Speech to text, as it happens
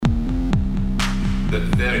the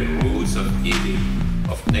very roots of healing,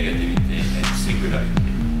 of negativity and singularity,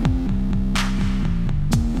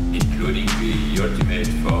 including the ultimate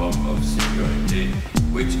form of singularity,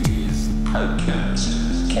 which is podcast.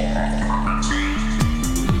 The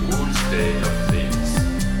whole state of things,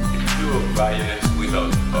 the pure violence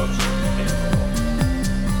without object anymore.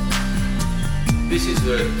 This is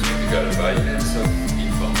the typical violence of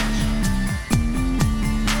information.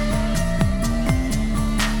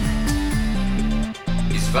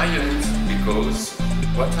 It's violent because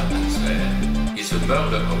what happens there is a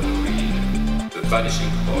murder of the real, the vanishing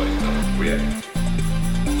point of reality.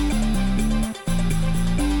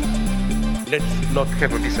 Let's not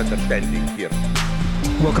have a misunderstanding here.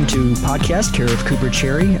 Welcome to Podcast, care of Cooper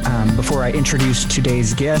Cherry. Before I introduce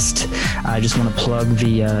today's guest, I just want to plug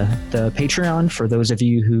the Patreon for those of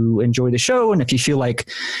you who enjoy the show. And if you feel like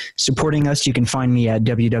supporting us, you can find me at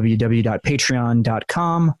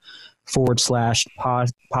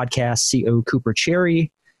www.patreon.com/podcast CO Cooper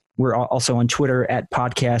Cherry. We're also on Twitter at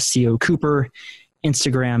podcast CO Cooper,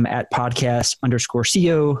 Instagram at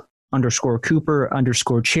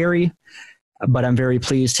podcast_CO_Cooper_Cherry. But I'm very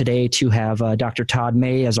pleased today to have Dr. Todd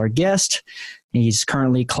May as our guest. He's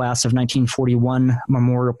currently class of 1941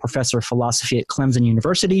 Memorial Professor of Philosophy at Clemson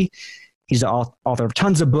University. He's the author of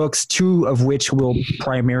tons of books, two of which we'll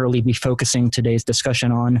primarily be focusing today's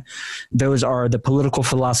discussion on. Those are The Political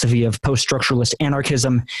Philosophy of Post-Structuralist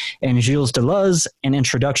Anarchism and Gilles Deleuze, An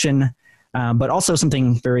Introduction. But also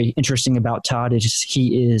something very interesting about Todd is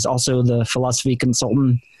he is also the philosophy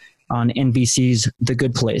consultant on NBC's The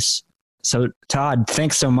Good Place. So, Todd,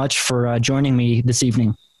 thanks so much for joining me this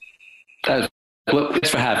evening. Thanks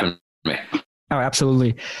for having me. Oh,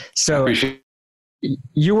 absolutely. So,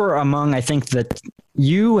 you were among, I think, that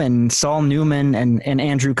you and Saul Newman and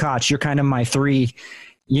Andrew Koch, you're kind of my three.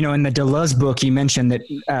 You know, in the Deleuze book, you mentioned that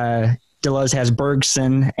Deleuze has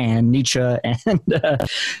Bergson and Nietzsche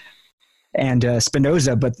and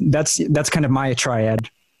Spinoza, but that's kind of my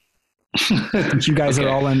triad. You guys are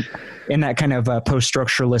all in that kind of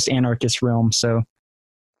post-structuralist anarchist realm. So,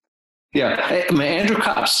 yeah, I mean, Andrew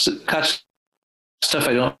Koch stuff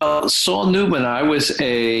I don't. Saul Newman, I was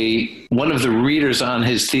one of the readers on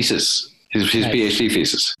his thesis, his PhD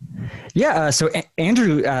thesis. Yeah, so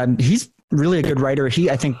Andrew, he's really a good writer. He,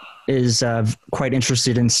 I think, is quite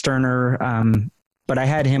interested in Stirner. But I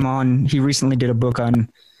had him on. He recently did a book on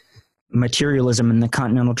materialism in the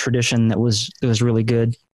continental tradition that was really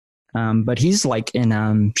good. But he's like in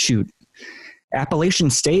Appalachian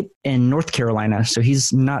State in North Carolina, so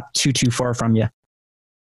he's not too far from you.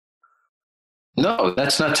 No,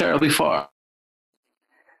 that's not terribly far.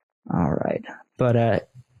 All right, but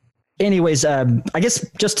anyways, I guess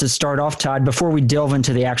just to start off, Todd, before we delve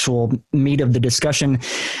into the actual meat of the discussion,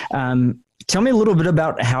 tell me a little bit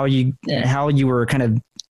about how you were kind of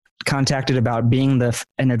contacted about being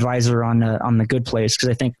an advisor on The Good Place, because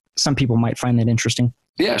I think some people might find that interesting.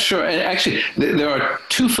 Yeah, sure. And actually, there are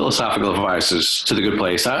two philosophical advisors to The Good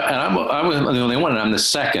Place. I was the only one, and I'm the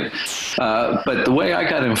second. But the way I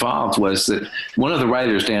got involved was that one of the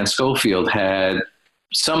writers, Dan Schofield, had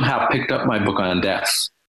somehow picked up my book on death.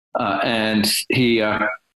 And he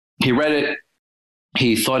read it.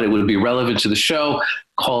 He thought it would be relevant to the show,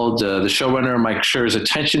 called the showrunner, Mike Schur's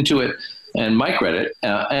attention to it. And Mike read it.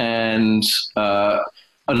 And a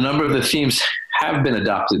number of the themes have been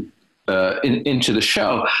adopted into the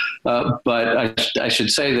show, but I should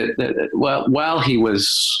say that while he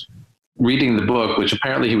was reading the book, which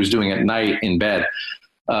apparently he was doing at night in bed,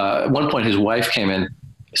 at one point his wife came in,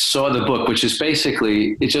 saw the book, which is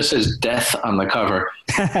basically, it just says death on the cover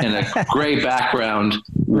and a gray background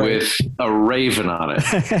with a raven on it.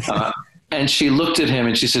 And she looked at him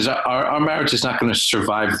and she says, our marriage is not going to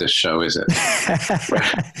survive this show, is it?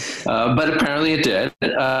 But apparently it did.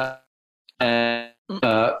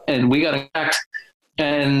 And we got in contact,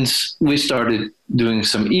 and we started doing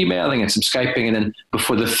some emailing and some Skyping. And then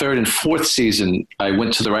before the third and fourth season, I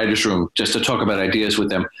went to the writer's room just to talk about ideas with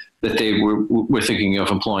them that they were thinking of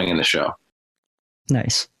employing in the show.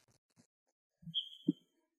 Nice.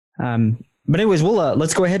 But anyways,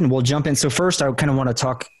 let's go ahead and we'll jump in. So first, I kind of want to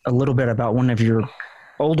talk a little bit about one of your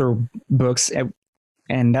older books,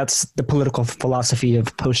 and that's The Political Philosophy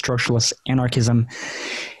of Post-Structuralist Anarchism.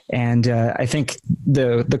 And I think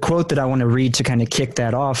the quote that I want to read to kind of kick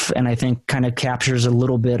that off, and I think kind of captures a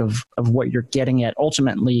little bit of what you're getting at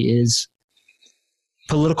ultimately, is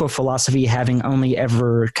political philosophy having only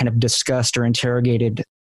ever kind of discussed or interrogated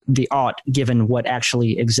the ought given what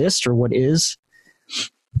actually exists or what is.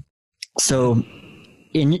 So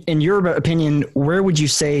in your opinion, where would you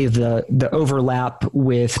say the overlap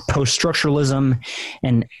with post-structuralism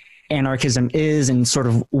and anarchism is, and sort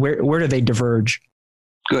of where do they diverge?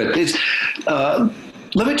 Good.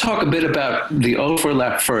 Let me talk a bit about the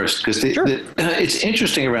overlap first, because it's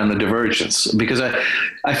interesting around the divergence, because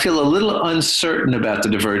I feel a little uncertain about the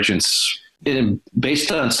divergence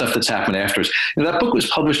based on stuff that's happened afterwards. That book was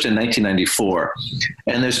published in 1994,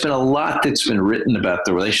 and there's been a lot that's been written about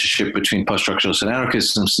the relationship between post-structuralism and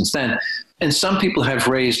anarchism since then. And some people have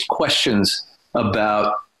raised questions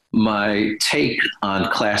about my take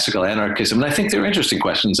on classical anarchism. And I think they're interesting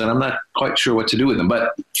questions, and I'm not quite sure what to do with them.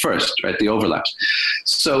 But first, right, the overlaps.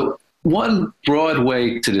 So one broad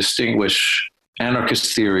way to distinguish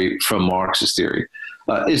anarchist theory from Marxist theory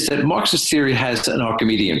is that Marxist theory has an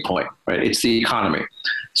Archimedean point, right? It's the economy.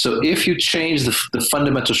 So if you change the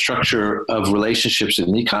fundamental structure of relationships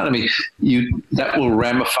in the economy, that will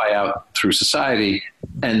ramify out through society,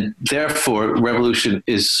 and therefore revolution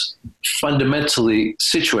is fundamentally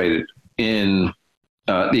situated in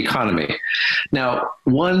the economy. Now,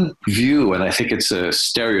 one view, and I think it's a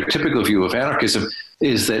stereotypical view of anarchism,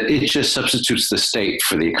 is that it just substitutes the state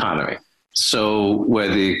for the economy. So where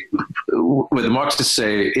the Marxists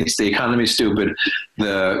say it's the economy stupid,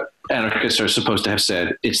 the anarchists are supposed to have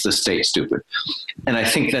said it's the state stupid. And I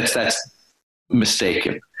think that's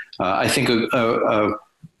mistaken. I think a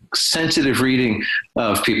sensitive reading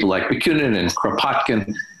of people like Bakunin and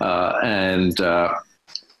Kropotkin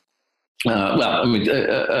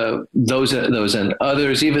those and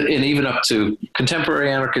others, even up to contemporary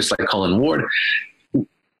anarchists like Colin Ward,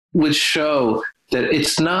 would show that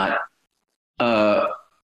it's not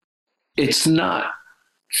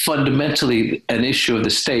fundamentally an issue of the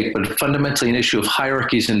state, but fundamentally an issue of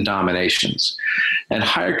hierarchies and dominations. And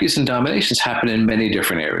hierarchies and dominations happen in many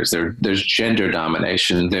different areas. There's gender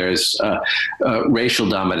domination, there's racial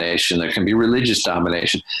domination, there can be religious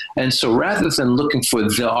domination. And so rather than looking for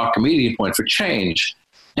the Archimedean point for change,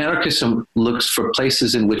 anarchism looks for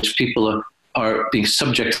places in which people are being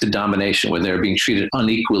subject to domination, where they're being treated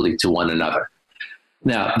unequally to one another.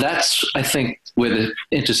 Now, that's, I think, where the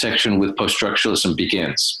intersection with post-structuralism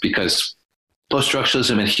begins, because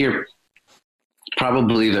post-structuralism, and here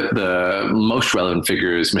probably the most relevant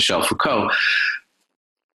figure is Michel Foucault.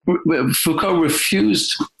 Foucault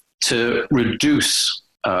refused to reduce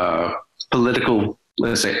political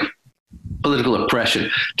oppression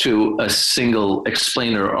to a single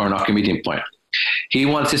explainer or an Archimedean point. He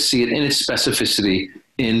wanted to see it in its specificity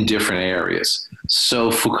in different areas.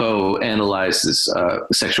 So Foucault analyzes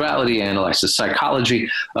sexuality, analyzes psychology.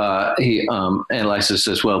 He analyzes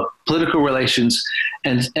as well political relations,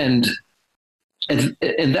 and in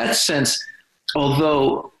that sense,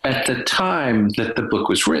 although at the time that the book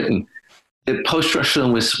was written,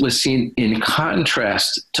 post-structuralism was seen in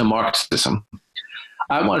contrast to Marxism,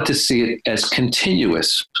 I wanted to see it as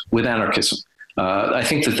continuous with anarchism. I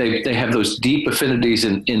think that they have those deep affinities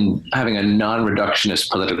in having a non-reductionist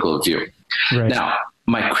political view. Right. Now,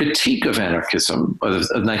 my critique of anarchism, of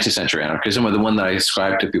 19th century anarchism, or the one that I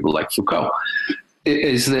ascribe to people like Foucault,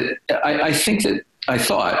 is that I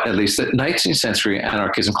thought at least that 19th century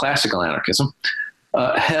anarchism, classical anarchism,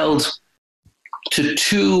 held to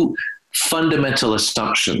two fundamental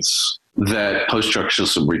assumptions that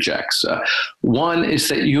post-structuralism rejects. One is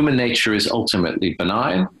that human nature is ultimately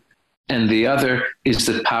benign, and the other is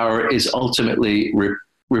that power is ultimately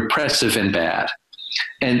repressive and bad.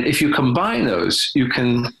 And if you combine those, you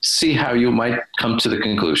can see how you might come to the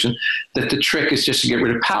conclusion that the trick is just to get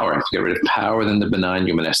rid of power. If you get rid of power, then the benign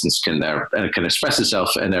human essence can express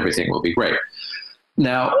itself and everything will be great.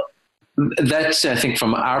 Now, that's, I think,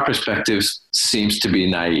 from our perspective, seems to be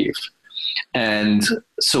naive. And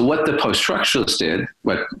so what the post-structuralists did,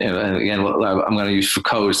 and again, I'm going to use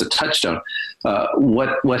Foucault as the touchstone,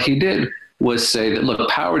 what he did was say that, look,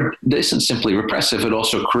 power isn't simply repressive, it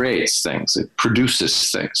also creates things, it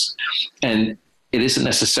produces things. And it isn't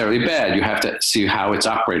necessarily bad. You have to see how it's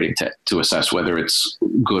operating to assess whether it's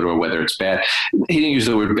good or whether it's bad. He didn't use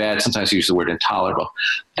the word bad, sometimes he used the word intolerable.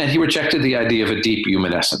 And he rejected the idea of a deep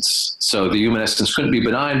human essence. So the human essence couldn't be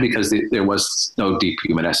benign because there was no deep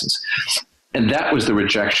human essence. And that was the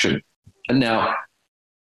rejection. And now,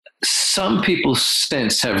 some people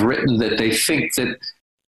since have written that they think that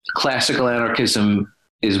classical anarchism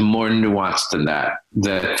is more nuanced than that,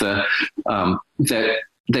 that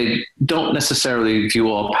they don't necessarily view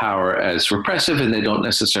all power as repressive, and they don't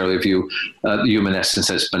necessarily view the human essence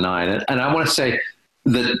as benign. And I want to say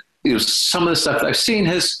that some of the stuff I've seen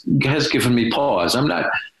has given me pause. I'm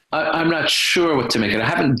not sure what to make of it. I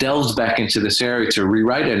haven't delved back into this area to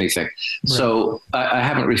rewrite anything. Right. So I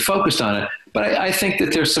haven't refocused on it. But I think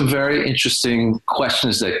that there's some very interesting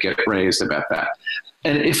questions that get raised about that.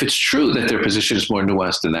 And if it's true that their position is more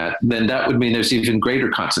nuanced than that, then that would mean there's even greater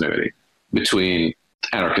continuity between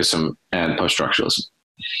anarchism and post-structuralism.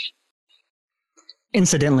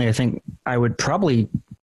 Incidentally, I think I would probably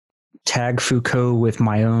tag Foucault with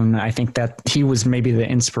my own. I think that he was maybe the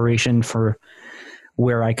inspiration for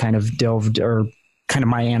where I kind of delved, or kind of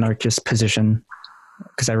my anarchist position.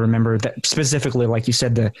 Because I remember that specifically, like you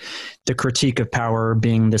said, the critique of power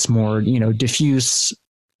being this more, diffuse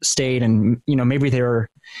state, and maybe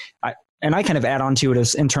I kind of add on to it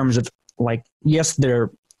as in terms of like, yes,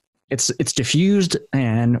 it's diffused,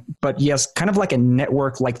 but yes, kind of like a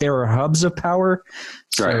network, like there are hubs of power.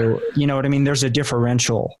 So, right. You know what I mean? There's a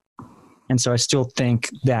differential. And so I still think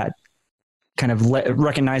that kind of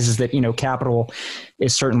recognizes that, capital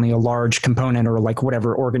is certainly a large component, or like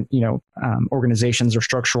whatever organizations or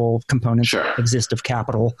structural components exist of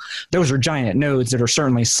capital. Those are giant nodes that are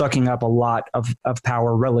certainly sucking up a lot of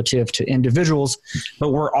power relative to individuals,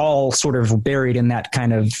 but we're all sort of buried in that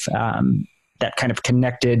kind of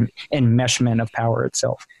connected enmeshment of power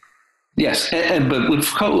itself. Yes, but with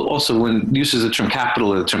Foucault also, when he uses the term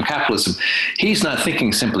capital or the term capitalism, he's not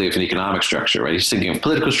thinking simply of an economic structure, right? He's thinking of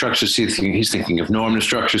political structures, he's thinking of normative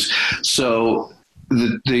structures. So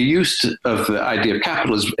the use of the idea of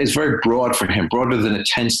capital is very broad for him, broader than it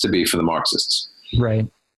tends to be for the Marxists. Right.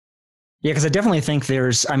 Yeah, because I definitely think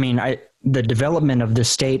the development of the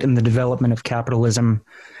state and the development of capitalism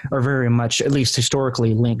are very much, at least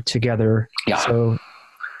historically, linked together. Yeah. So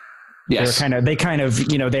yes.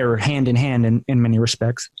 They're hand in hand in many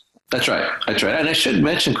respects. That's right. And I should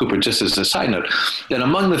mention, Cooper, just as a side note, that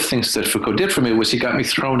among the things that Foucault did for me was he got me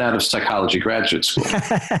thrown out of psychology graduate school.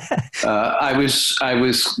 I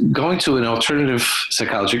was going to an alternative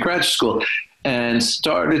psychology graduate school and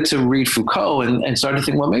started to read Foucault and started to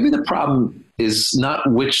think, well, maybe the problem is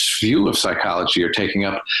not which view of psychology you're taking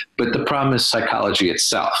up, but the problem is psychology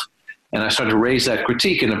itself. And I started to raise that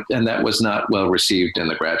critique, and that was not well received in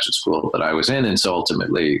the graduate school that I was in. And so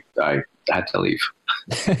ultimately I had to leave.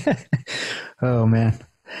 Oh, man.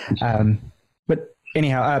 But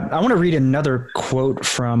anyhow, I want to read another quote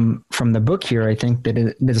from the book here. I think that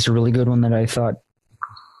is a really good one that I thought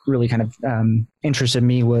really kind of interested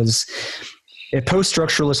me. Was, if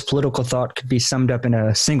post-structuralist political thought could be summed up in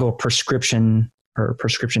a single prescription,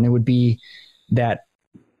 it would be that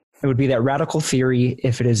radical theory,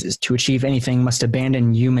 if it is to achieve anything, must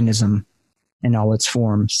abandon humanism in all its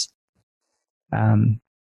forms. And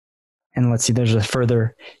let's see, there's a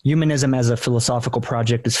further: humanism as a philosophical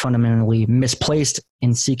project is fundamentally misplaced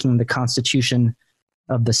in seeking the constitution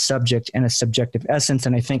of the subject and a subjective essence.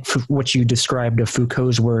 And I think what you described of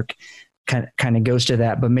Foucault's work kind of goes to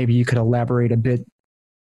that, but maybe you could elaborate a bit.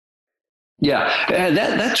 Yeah, and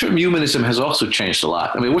that term humanism has also changed a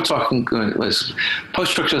lot. I mean, we're talking,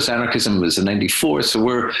 post-structuralist anarchism was in 94, so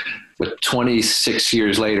we're 26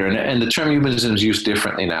 years later, and the term humanism is used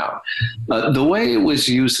differently now. The way it was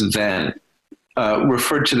used then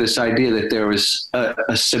referred to this idea that there was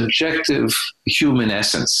a subjective human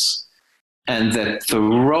essence, and that the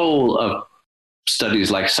role of studies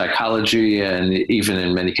like psychology and even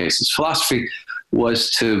in many cases philosophy was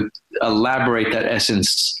to elaborate that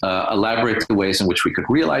essence, elaborate the ways in which we could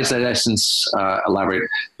realize that essence, elaborate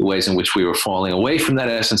the ways in which we were falling away from that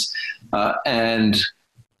essence. And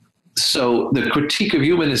so the critique of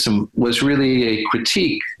humanism was really a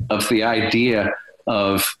critique of the idea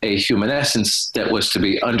of a human essence that was to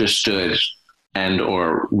be understood and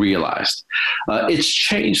or realized. It's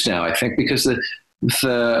changed now, I think, because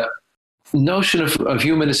the notion of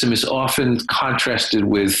humanism is often contrasted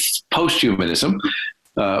with post-humanism,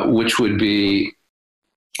 which would be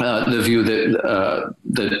the view that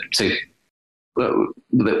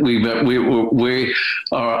we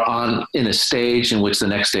are on in a stage in which the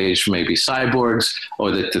next stage may be cyborgs,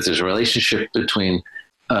 or that there's a relationship between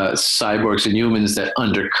cyborgs and humans that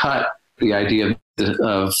undercut the idea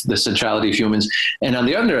of the centrality of humans. And on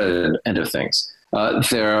the other end of things,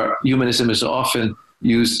 humanism is often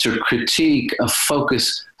used to critique a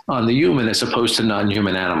focus on the human as opposed to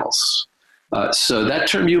non-human animals. So that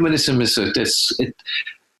term humanism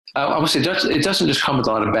I would say it doesn't just come with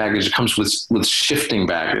a lot of baggage. It comes with shifting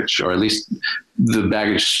baggage, or at least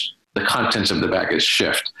the contents of the baggage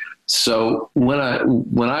shift. So when I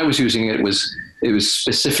was using it, it was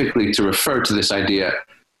specifically to refer to this idea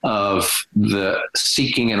of the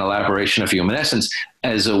seeking and elaboration of human essence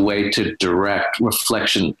as a way to direct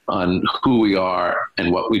reflection on who we are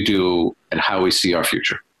and what we do and how we see our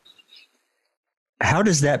future. How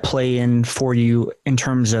does that play in for you in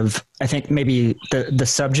terms of, I think, maybe the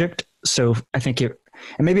subject? So I think and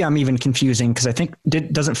maybe I'm even confusing, because I think,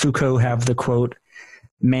 doesn't Foucault have the quote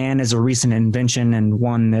man is a recent invention and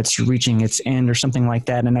one that's reaching its end or something like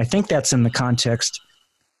that. And I think that's in the context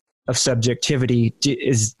of subjectivity.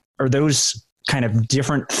 Are those kind of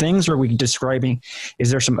different things? Or are we describing,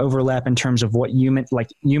 is there some overlap in terms of what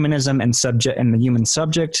humanism and subject and the human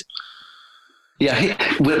subject? Yeah,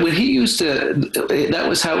 when he used to, that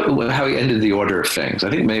was how he ended the order of things. I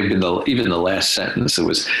think maybe even the last sentence, it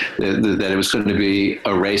was that it was going to be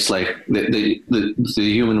a race like the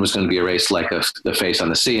human was going to be erased like the face on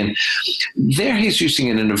the sea. And there he's using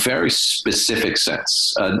it in a very specific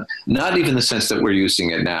sense, not even the sense that we're using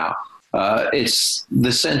it now. It's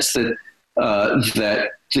the sense that that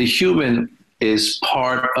the human is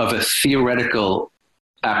part of a theoretical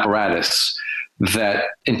apparatus that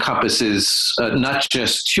encompasses not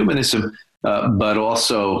just humanism, but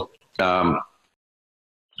also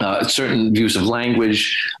certain views of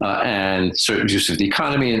language and certain views of the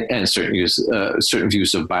economy and certain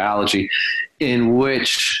views of biology, in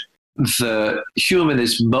which the human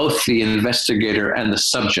is both the investigator and the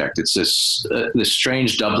subject. It's this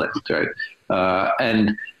strange doublet, right?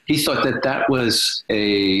 And he thought that was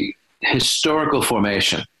a historical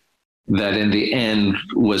formation that in the end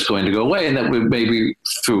was going to go away, and that maybe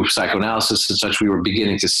through psychoanalysis and such, we were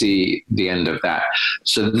beginning to see the end of that.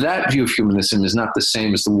 So that view of humanism is not the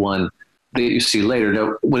same as the one that you see later.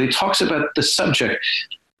 Now, when he talks about the subject,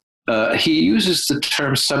 he uses the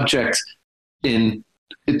term subject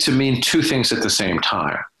to mean two things at the same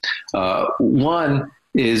time. One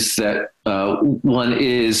is that one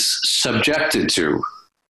is subjected to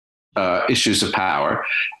issues of power,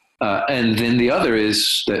 and then the other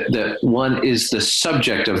is that one is the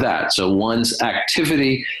subject of that. So one's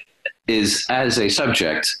activity is as a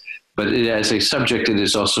subject, but as a subject, it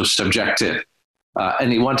is also subjective.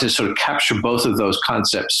 And he wanted to sort of capture both of those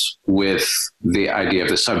concepts with the idea of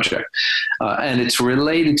the subject. And it's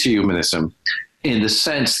related to humanism in the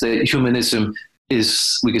sense that humanism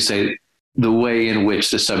is, we could say, the way in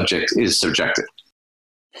which the subject is subjected.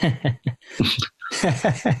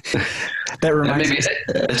 That reminds me.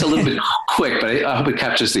 It's a little bit quick, but I hope it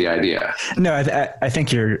captures the idea. No, I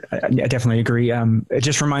think I definitely agree. It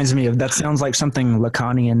just reminds me of, that sounds like something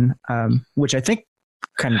Lacanian, which I think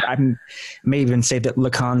I may even say that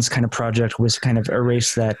Lacan's kind of project was kind of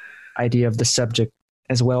erase that idea of the subject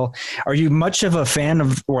as well. Are you much of a fan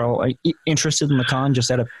of, interested in Lacan,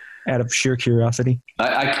 just out of sheer curiosity?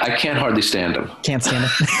 I can't hardly stand him. Can't stand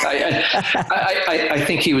him. I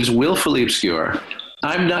think he was willfully obscure.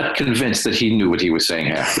 I'm not convinced that he knew what he was saying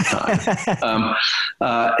half the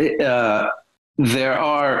time. There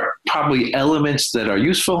are probably elements that are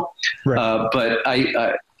useful, right. But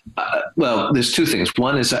well, there's two things.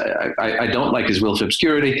 One is I don't like his willful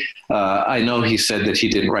obscurity. I know he said that he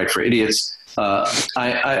didn't write for idiots.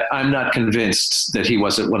 I'm not convinced that he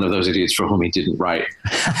wasn't one of those idiots for whom he didn't write.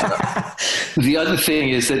 The other thing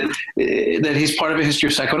is that he's part of a history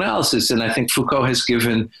of psychoanalysis, and I think Foucault has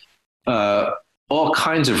given all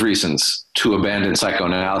kinds of reasons to abandon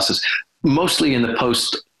psychoanalysis, mostly in the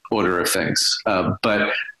post order of things.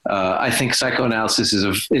 But I think psychoanalysis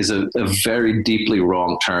is a very deeply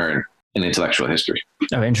wrong turn in intellectual history.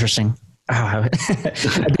 Oh, interesting.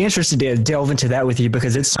 I'd be interested to delve into that with you,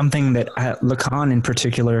 because it's something that Lacan in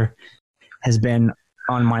particular has been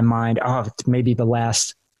on my mind maybe the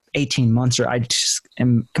last 18 months, or I just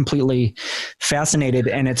am completely fascinated.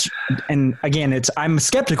 And again, I'm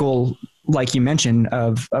skeptical, like you mentioned,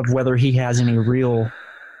 of whether he has any real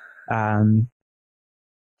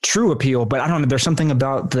true appeal, but I don't know. There's something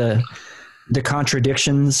about the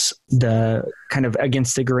contradictions, the kind of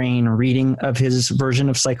against the grain reading of his version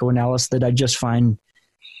of psychoanalysis that I just find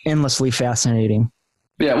endlessly fascinating.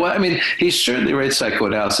 Yeah, well, I mean, he certainly rates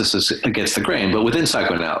psychoanalysis as against the grain, but within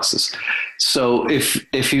psychoanalysis. So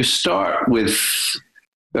if you start with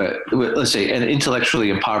let's say, an intellectually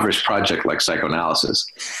impoverished project like psychoanalysis,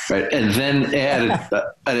 right, and then add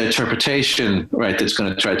an interpretation, right, that's going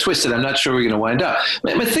to try to twist it, I'm not sure we're going to wind up.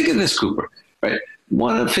 I mean, think of this, Cooper, right?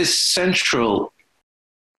 One of his central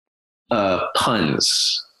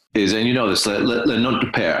puns is, and you know this, le nom du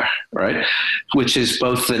père, right, which is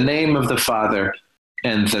both the name of the father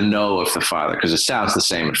and the no of the father, because it sounds the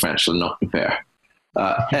same in French, le nom du père.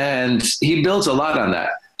 And he builds a lot on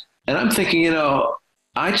that. And I'm thinking,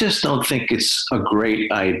 I just don't think it's a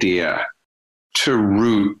great idea to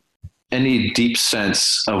root any deep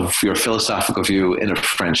sense of your philosophical view in a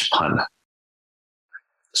French pun.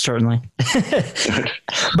 Certainly.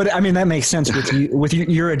 But I mean, that makes sense with you.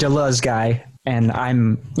 You're a Deleuze guy, and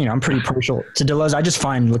I'm pretty partial to Deleuze. I just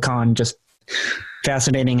find Lacan just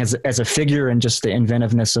fascinating as a figure and just the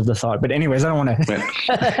inventiveness of the thought. But anyways, I don't want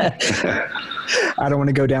to I don't want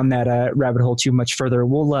to go down that rabbit hole too much further.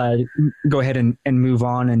 We'll go ahead and move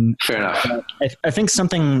on. And fair enough. I think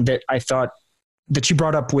something that I thought that you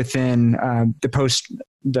brought up within the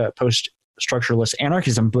post-structuralist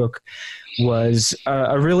anarchism book was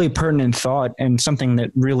a really pertinent thought, and something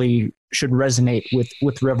that really should resonate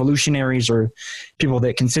with revolutionaries or people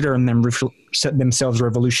that consider themselves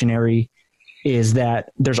revolutionary, is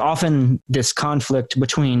that there's often this conflict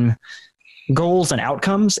between goals and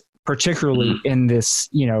outcomes, particularly in this,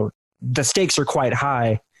 the stakes are quite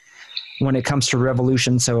high when it comes to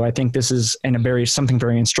revolution. So I think this is something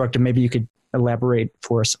very instructive. Maybe you could elaborate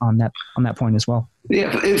for us on that point as well.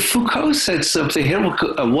 Yeah, Foucault said something,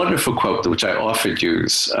 a wonderful quote, which I often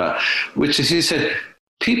use, which is, he said,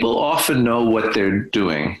 people often know what they're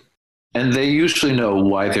doing, and they usually know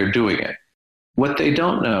why they're doing it. What they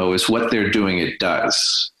don't know is what they're doing it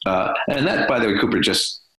does. And that, by the way, Cooper,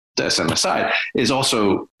 just as an aside, is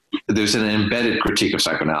also, there's an embedded critique of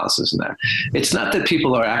psychoanalysis in that. It's not that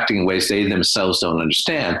people are acting in ways they themselves don't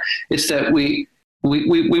understand. It's that we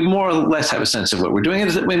more or less have a sense of what we're doing.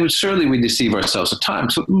 Certainly we deceive ourselves at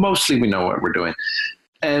times, but mostly we know what we're doing.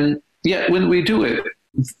 And yet when we do it,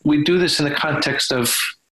 we do this in the context of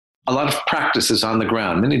a lot of practices on the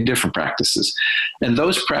ground, many different practices. And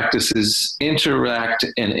those practices interact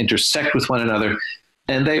and intersect with one another,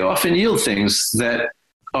 and they often yield things that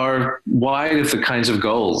are wide of the kinds of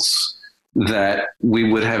goals that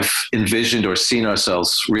we would have envisioned or seen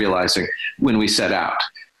ourselves realizing when we set out.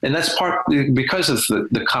 And that's partly because of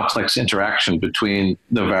the complex interaction between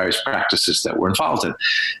the various practices that we're involved in.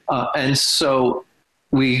 And so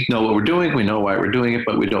we know what we're doing, we know why we're doing it,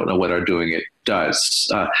 but we don't know what our doing it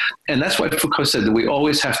does. And that's why Foucault said that we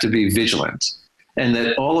always have to be vigilant, and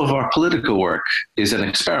that all of our political work is an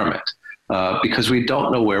experiment, because we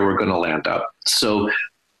don't know where we're going to land up. So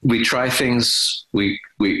we try things, we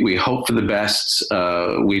hope for the best,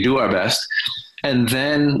 we do our best, and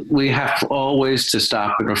then we have always to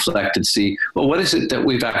stop and reflect and see, well, what is it that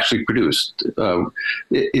we've actually produced?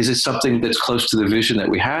 Is it something that's close to the vision that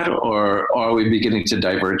we had, or are we beginning to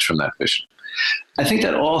diverge from that vision? I think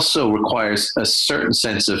that also requires a certain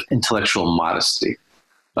sense of intellectual modesty,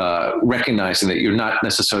 recognizing that you're not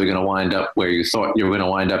necessarily going to wind up where you thought you were going to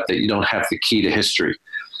wind up, that you don't have the key to history.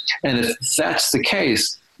 And if that's the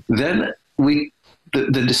case, then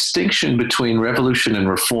the distinction between revolution and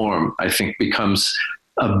reform, I think, becomes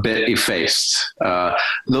a bit effaced.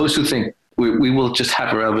 Those who think we will just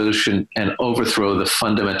have a revolution and overthrow the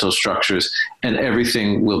fundamental structures and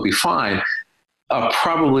everything will be fine are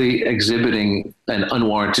probably exhibiting an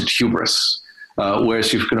unwarranted hubris. Whereas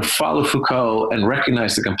if you're going to follow Foucault and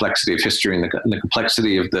recognize the complexity of history and the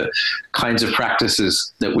complexity of the kinds of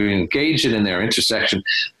practices that we engage in their intersection,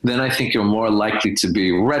 then I think you're more likely to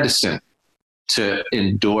be reticent to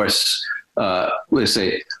endorse, let's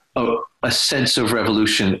say, a sense of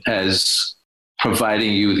revolution as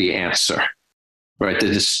providing you the answer, right?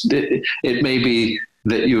 It may be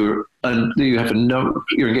that you're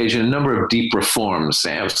engaged in a number of deep reforms.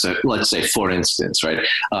 Let's say, for instance, right,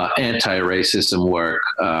 anti-racism work,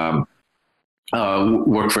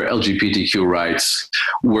 work for LGBTQ rights,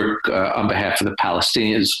 work on behalf of the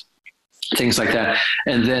Palestinians, things like that.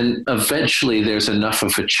 And then eventually there's enough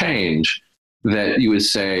of a change that you would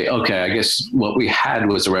say, okay, I guess what we had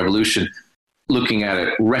was a revolution, looking at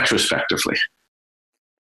it retrospectively.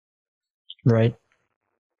 Right.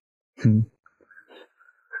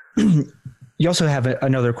 You also have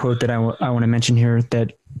another quote that I want to mention here,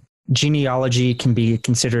 that genealogy can be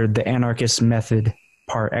considered the anarchist method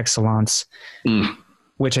par excellence,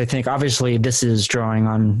 which I think obviously this is drawing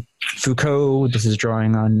on Foucault, this is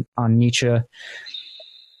drawing on Nietzsche.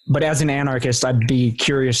 But as an anarchist, I'd be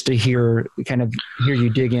curious to hear you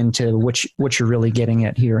dig into what you're really getting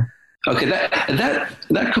at here. Okay,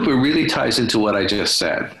 that Cooper really ties into what I just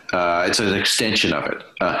said. It's an extension of it.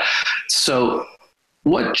 So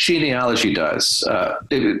what genealogy does,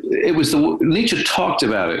 Nietzsche talked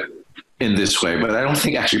about it in this way, but I don't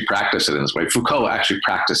think actually practiced it in this way. Foucault actually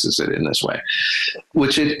practices it in this way,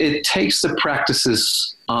 which it takes the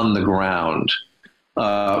practices on the ground,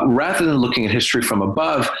 rather than looking at history from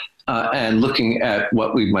above and looking at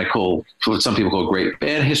what we might call, what some people call great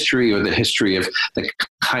bad history, or the history of the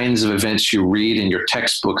kinds of events you read in your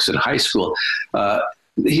textbooks in high school.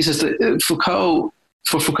 He says that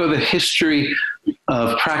for Foucault, the history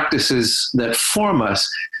of practices that form us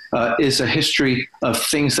is a history of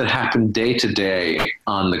things that happen day to day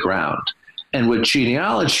on the ground. And what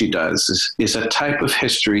genealogy does is a type of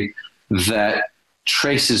history that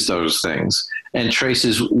traces those things and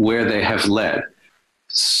traces where they have led.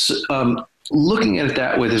 looking at it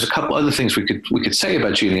that way, there's a couple other things we could say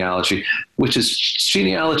about genealogy, which is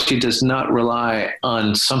genealogy does not rely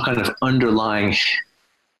on some kind of underlying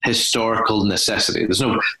historical necessity. There's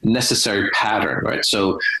no necessary pattern, right?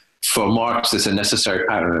 So for Marx, there's a necessary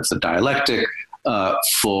pattern of the dialectic.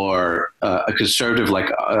 For a conservative like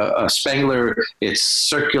Spengler, it's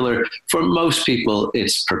circular. For most people,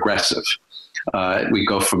 it's progressive. We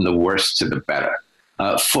go from the worst to the better.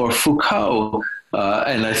 For Foucault,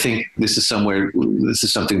 and I think this is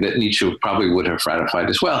something that Nietzsche probably would have ratified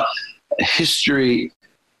as well, history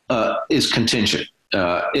is contingent.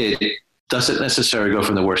 It doesn't necessarily go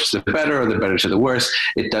from the worst to the better or the better to the worst.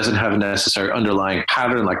 It doesn't have a necessary underlying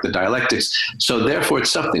pattern like the dialectics. So therefore,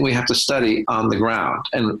 it's something we have to study on the ground.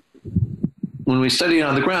 And when we study it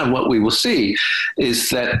on the ground, what we will see is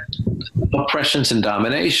that oppressions and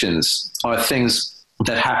dominations are things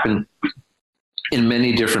that happen in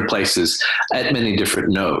many different places at many different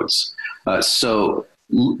nodes. So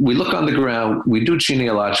we look on the ground, we do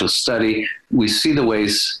genealogical study, we see the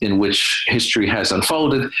ways in which history has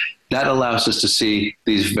unfolded. That allows us to see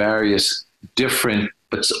these various different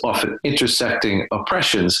but often intersecting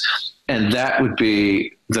oppressions, and that would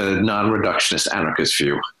be the non-reductionist anarchist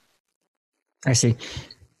view. I see.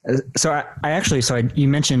 So you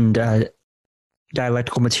mentioned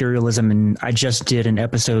dialectical materialism, and I just did an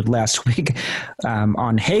episode last week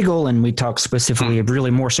on Hegel, and we talked specifically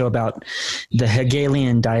really more so about the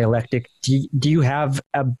Hegelian dialectic. Do you have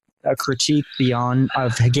a critique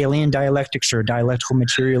of Hegelian dialectics or dialectical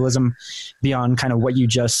materialism beyond kind of what you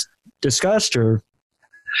just discussed? Or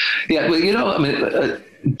yeah, well,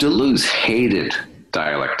 Deleuze hated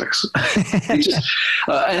dialectics.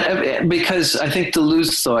 Because I think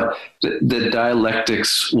Deleuze thought that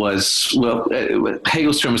dialectics was,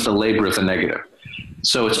 Hegel's term is the labor of the negative.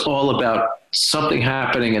 So it's all about something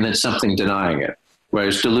happening and then something denying it.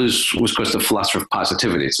 Whereas Deleuze was, of course, the philosopher of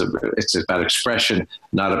positivity. It's about expression,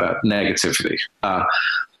 not about negativity.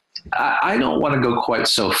 I don't want to go quite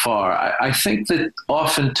so far. I think that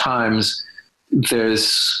oftentimes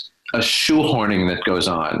there's a shoehorning that goes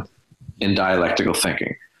on in dialectical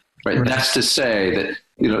thinking, right? That's to say that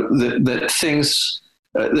that things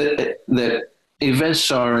that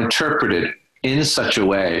events are interpreted in such a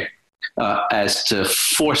way as to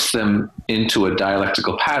force them into a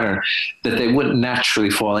dialectical pattern that they wouldn't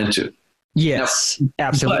naturally fall into. Yes, now,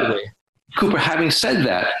 absolutely. Cooper, having said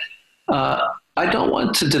that, I don't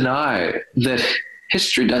want to deny that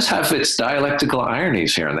history does have its dialectical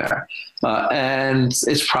ironies here and there, and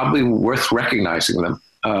it's probably worth recognizing them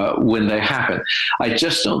when they happen. I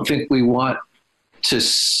just don't think we want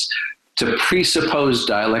to presuppose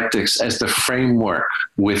dialectics as the framework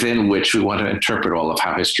within which we want to interpret all of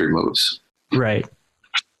how history moves. Right.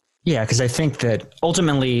 Yeah, because I think that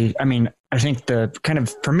ultimately, I think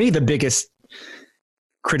for me, the biggest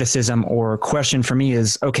criticism or question for me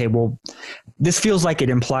is, okay, well, this feels like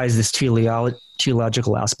it implies this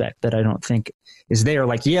teleological aspect that I don't think is there.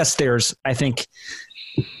 Like, yes, there's, I think,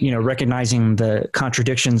 recognizing the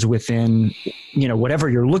contradictions within, whatever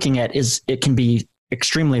you're looking at it can be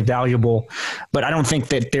extremely valuable, but I don't think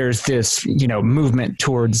that there's this, movement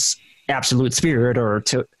towards absolute spirit or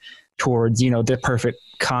towards, the perfect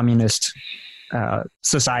communist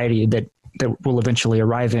society that will eventually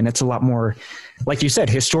arrive in. It's a lot more, like you said,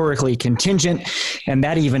 historically contingent. And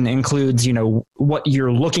that even includes, what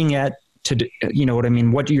you're looking at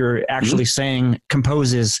what you're actually saying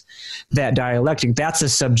composes that dialectic. That's a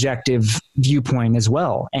subjective viewpoint as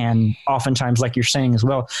well. And oftentimes, like you're saying as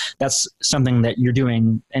well, that's something that you're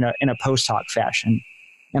doing in a post hoc fashion.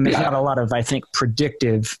 And there's not a lot of, I think,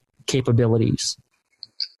 predictive capabilities.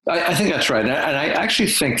 I think that's right. And I actually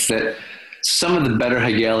think that some of the better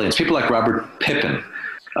Hegelians, people like Robert Pippin,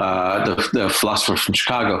 the philosopher from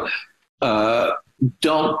Chicago,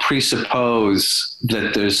 don't presuppose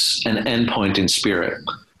that there's an endpoint in spirit.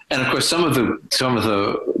 And of course, some of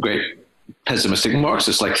the great pessimistic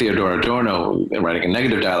Marxists like Theodor Adorno, writing in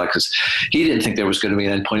Negative Dialectics, he didn't think there was going to be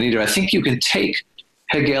an endpoint either. I think you can take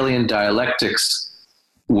Hegelian dialectics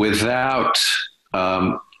without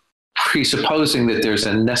presupposing that there's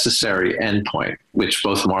a necessary endpoint, which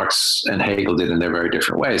both Marx and Hegel did in their very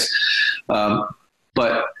different ways.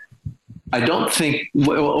 But I don't think,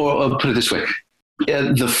 or I'll put it this way,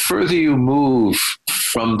 the further you move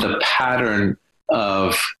from the pattern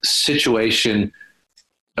of situation,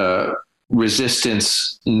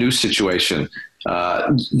 resistance, new situation,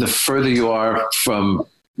 the further you are from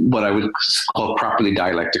what I would call properly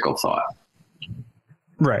dialectical thought.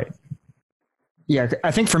 Right. Yeah,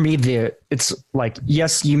 I think for me, it's like,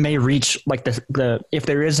 yes, you may reach like the if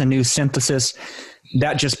there is a new synthesis,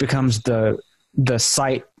 that just becomes the the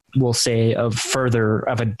site, we'll say, of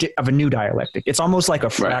a new dialectic. It's almost like a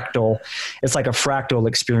fractal. Right. It's like a fractal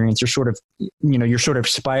experience. You're sort of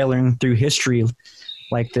spiraling through history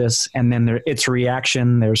like this, and then its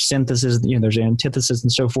reaction, there's synthesis, there's antithesis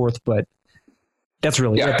and so forth, but that's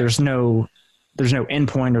really it. There's no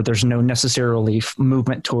endpoint, or there's no necessarily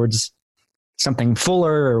movement towards something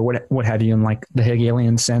fuller or what have you in like the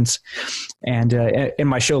Hegelian sense. And in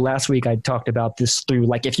my show last week, I talked about this through,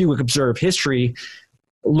 like, if you observe history,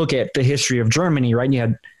 look at the history of Germany, right? You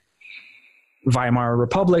had Weimar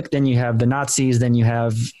Republic, then you have the Nazis, then you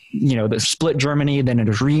have, the split Germany, then it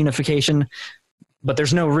was reunification, but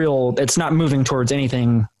there's no it's not moving towards any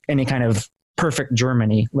kind of perfect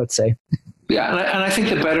Germany, let's say. Yeah. And I think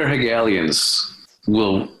the better Hegelians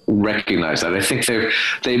will recognize that. I think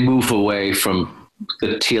they move away from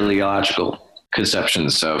the teleological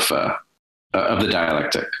conceptions of the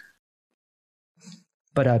dialectic.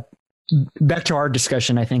 But back to our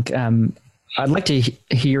discussion, I think I'd like to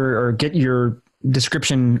hear or get your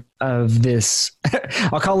description of this.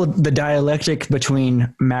 I'll call it the dialectic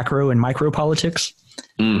between macro and micro politics.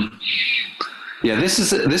 Yeah, this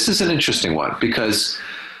is an interesting one, because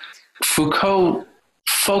Foucault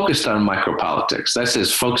focused on micropolitics. That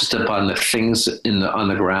is, focused upon the things on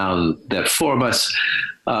the ground that form us,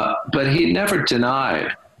 but he never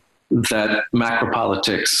denied that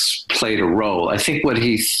macropolitics played a role. I think what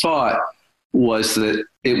he thought was that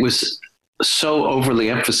it was so overly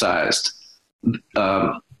emphasized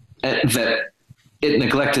that it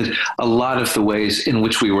neglected a lot of the ways in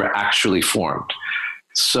which we were actually formed.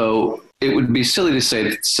 So it would be silly to say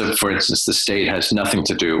that, so for instance, the state has nothing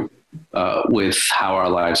to do with how our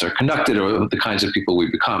lives are conducted or the kinds of people we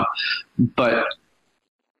become. But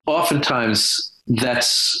oftentimes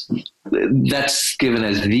that's given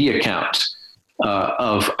as the account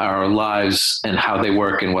of our lives and how they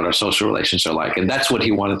work and what our social relations are like. And that's what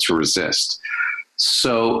he wanted to resist.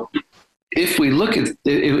 So if we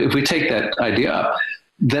take that idea up,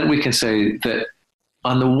 then we can say that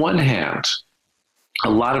on the one hand, a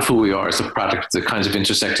lot of who we are is a product of the kinds of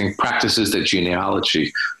intersecting practices that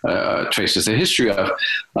genealogy traces the history of.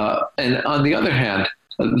 And on the other hand,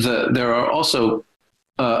 there are also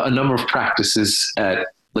a number of practices at,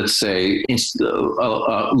 let's say,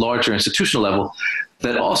 a larger institutional level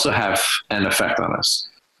that also have an effect on us.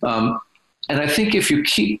 And I think if you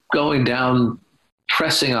keep going down,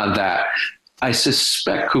 pressing on that, I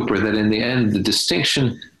suspect, Cooper, that in the end, the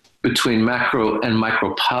distinction between macro and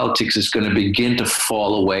micro politics is going to begin to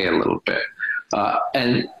fall away a little bit.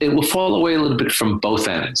 And it will fall away a little bit from both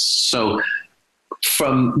ends. So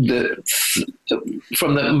from the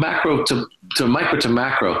macro to micro to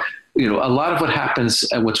macro, a lot of what happens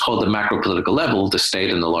at what's called the macro political level, the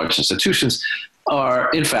state and the large institutions, are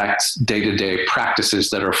in fact day-to-day practices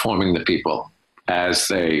that are forming the people as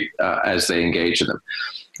they engage in them.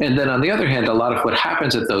 And then on the other hand, a lot of what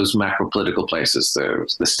happens at those macro political places,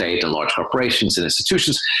 the state and large corporations and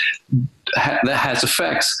institutions, that has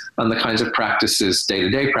effects on the kinds of practices,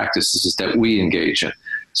 day-to-day practices that we engage in.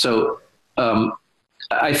 So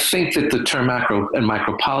I think that the term macro and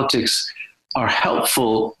micro politics are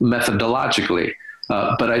helpful methodologically,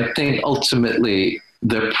 but I think ultimately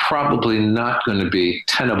they're probably not going to be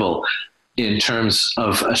tenable in terms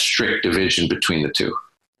of a strict division between the two.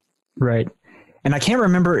 Right. And I can't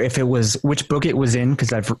remember if it was which book it was in,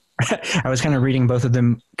 because I was kind of reading both of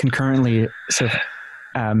them concurrently. So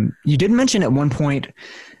you did mention at one point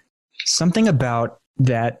something about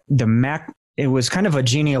that it was kind of a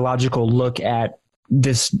genealogical look at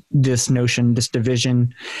this notion, this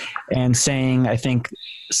division, and saying, I think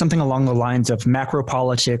something along the lines of macro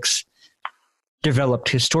politics developed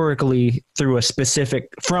historically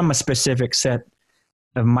from a specific set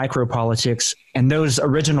of micropolitics, and those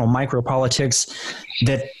original micropolitics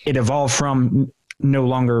that it evolved from no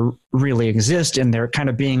longer really exist, and they're kind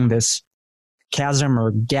of being this chasm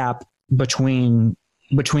or gap between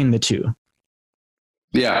the two.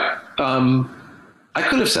 Yeah, I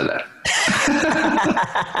could have said that.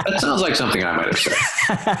 That sounds like something I might have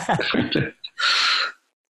said.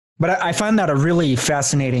 But I find that a really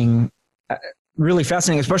fascinating,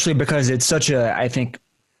 especially because it's such a, I think,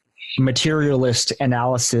 materialist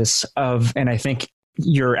analysis of, and I think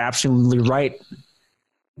you're absolutely right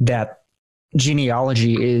that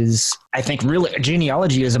genealogy is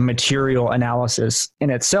a material analysis in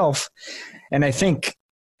itself. And I think,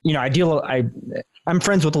 I'm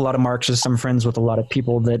friends with a lot of Marxists. I'm friends with a lot of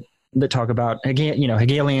people that talk about,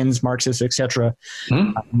 Hegelians, Marxists, etc.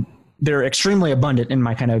 Mm-hmm. They're extremely abundant in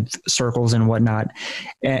my kind of circles and whatnot.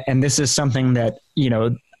 And this is something that,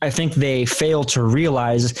 I think they fail to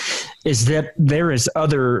realize is that there's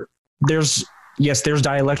yes, there's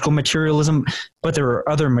dialectical materialism, but there are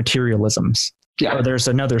other materialisms. Yeah. Or there's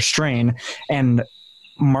another strain, and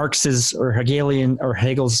Marx's or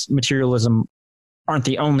Hegel's materialism aren't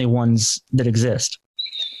the only ones that exist.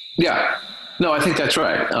 Yeah. No, I think that's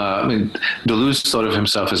right. I mean, Deleuze thought of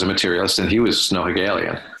himself as a materialist, and he was no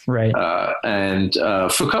Hegelian. Right. And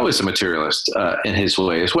Foucault is a materialist in his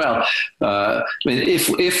way as well. I mean,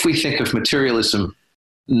 if we think of materialism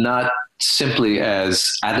not simply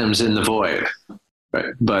as atoms in the void,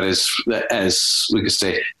 right, but as we could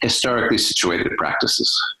say, historically situated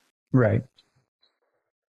practices. Right.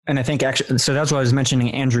 And I think actually, so that's why I was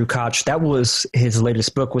mentioning Andrew Koch. That was his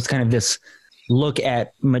latest book, was kind of this look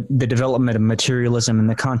at the development of materialism in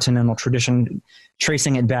the continental tradition,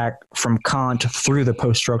 tracing it back from Kant through the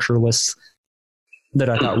post-structuralists, that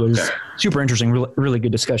I thought was super interesting. Really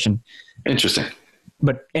good discussion. Interesting.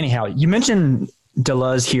 But anyhow, you mentioned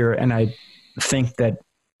Deleuze here, and I think that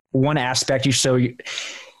one aspect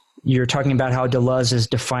you're talking about how Deleuze is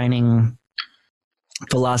defining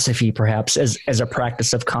philosophy perhaps as a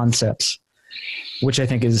practice of concepts, which I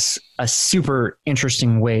think is a super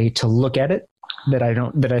interesting way to look at it.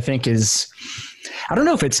 That I think is, I don't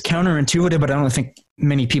know if it's counterintuitive, but I don't think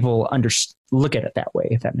many people look at it that way,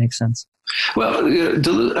 if that makes sense. Well,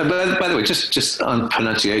 by the way, just on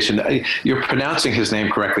pronunciation, you're pronouncing his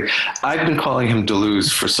name correctly. I've been calling him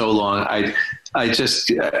Deleuze for so long. I just,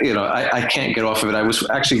 I can't get off of it. I was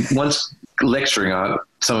actually once lecturing on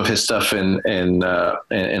some of his stuff in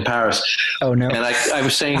Paris. Oh no! And I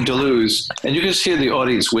was saying Deleuze, and you can just hear the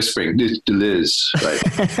audience whispering Deleuze, right?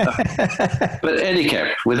 But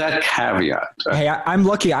anyway, with that caveat, hey, I'm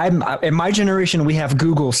lucky. I'm in my generation. We have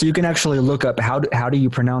Google, so you can actually look up how do you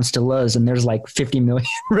pronounce Deleuze, and there's like 50 million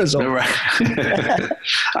results. Right.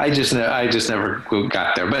 I just never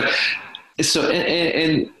got there, but so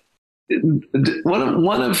and he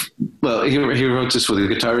wrote this with a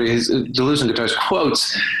guitar. Deleuze and Guitars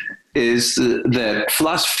quotes is that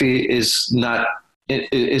philosophy is not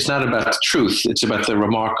about the truth. It's about the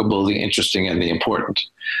remarkable, the interesting, and the important.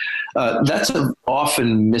 That's an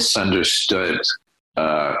often misunderstood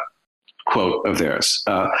quote of theirs.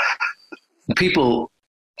 People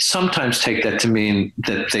sometimes take that to mean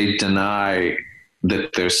that they deny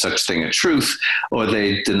that there's such thing as truth, or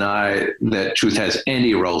they deny that truth has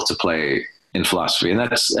any role to play in philosophy. And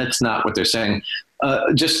that's not what they're saying.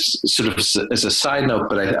 Just sort of as a side note,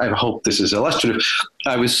 but I hope this is illustrative.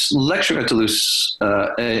 I was lecturing at Deleuze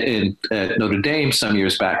at Notre Dame some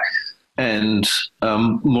years back, and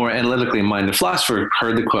more analytically minded philosopher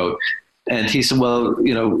heard the quote, and he said, well,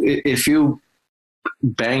 if you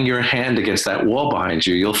bang your hand against that wall behind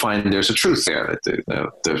you, you'll find there's a truth there,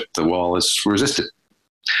 that the wall is resisted.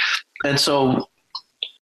 And so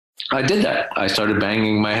I did that. I started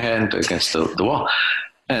banging my hand against the wall.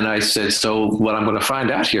 And I said, so what I'm going to find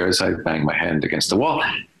out here as I bang my hand against the wall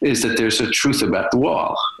is that there's a truth about the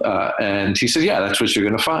wall. And he said, yeah, that's what you're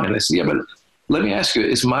going to find. I said, yeah, but let me ask you,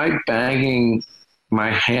 is my banging my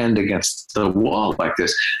hand against the wall like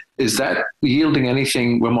this, is that yielding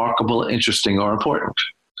anything remarkable, interesting, or important?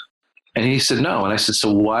 And he said, no. And I said,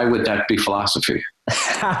 so why would that be philosophy?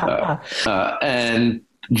 And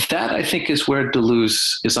that, I think, is where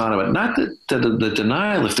Deleuze is on about. Not the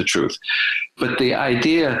denial of the truth, but the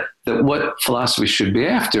idea that what philosophy should be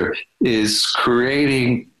after is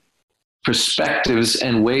creating perspectives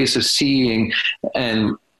and ways of seeing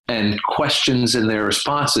and questions in their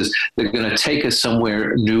responses that are going to take us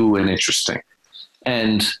somewhere new and interesting.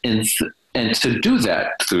 And to do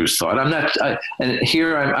that through thought, I'm not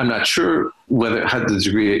sure how the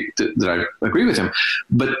degree that I agree with him,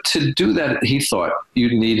 but to do that, he thought you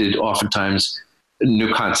needed oftentimes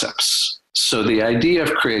new concepts. So the idea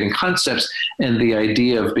of creating concepts and the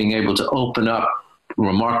idea of being able to open up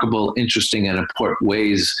remarkable, interesting, and important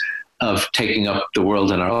ways of taking up the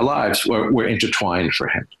world in our lives were intertwined for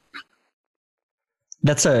him.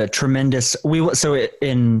 That's a tremendous. So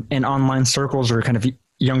in online circles or kind of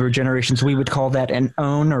younger generations, we would call that an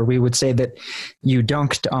own, or we would say that you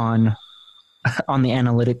dunked on the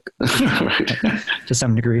analytic to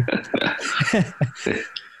some degree.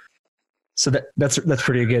 So that's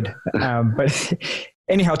pretty good. But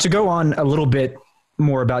anyhow, to go on a little bit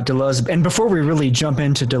more about Deleuze, and before we really jump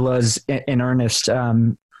into Deleuze in earnest,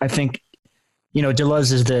 I think,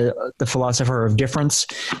 Deleuze is the philosopher of difference.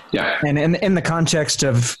 Yeah. And in the context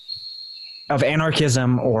of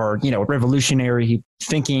anarchism or, revolutionary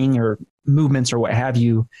thinking or movements or what have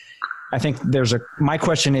you, I think my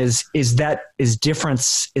question is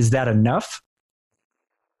difference, is that enough?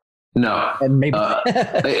 No. And maybe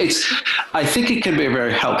I think it can be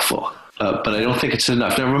very helpful, but I don't think it's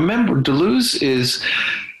enough. Now remember, Deleuze is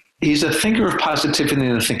he's a thinker of positivity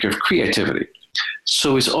and a thinker of creativity.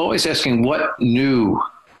 So he's always asking, what new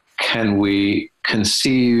can we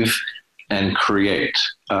conceive and create?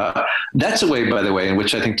 That's a way, by the way, in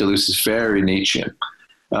which I think Deleuze is very Nietzschean.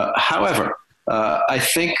 However, I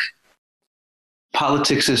think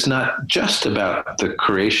politics is not just about the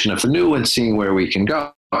creation of the new and seeing where we can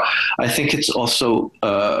go. I think it's also,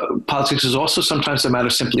 politics is also sometimes a matter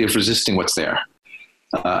simply of resisting what's there.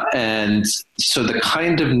 And so the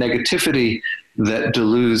kind of negativity that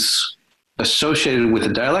Deleuze associated with the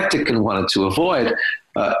dialectic and wanted to avoid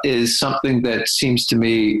is something that seems to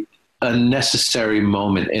me a necessary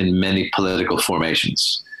moment in many political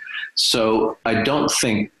formations. So I don't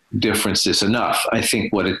think difference is enough. I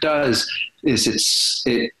think what it does is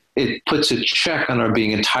it puts a check on our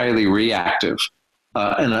being entirely reactive,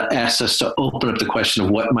 and asks us to open up the question of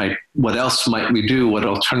what else might we do, what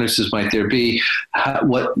alternatives might there be,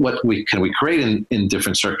 what can we create in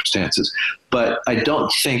different circumstances. But I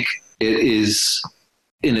don't think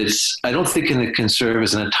I don't think it can serve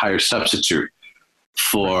as an entire substitute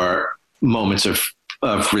for moments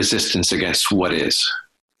of resistance against what is.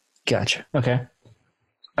 Gotcha. Okay.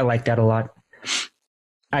 I like that a lot.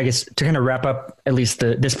 I guess to kind of wrap up at least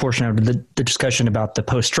this portion of the discussion about the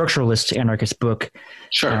post-structuralist anarchist book,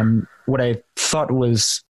 sure. What I thought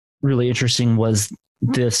was really interesting was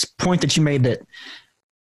this point that you made that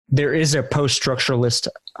there is a post-structuralist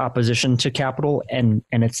opposition to capital and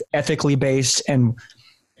it's ethically based. And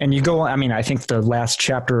you go, I mean, I think the last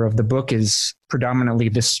chapter of the book is predominantly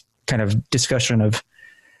this kind of discussion of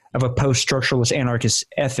a post-structuralist anarchist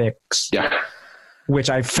ethics. Yeah. Which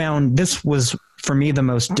I found, this was for me the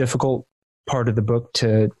most difficult part of the book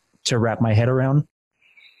to wrap my head around.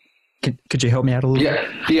 Could you help me out a little bit?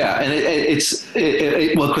 Yeah,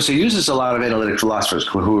 and well, of course, it uses a lot of analytic philosophers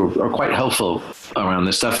who are quite helpful around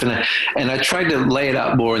this stuff, and I tried to lay it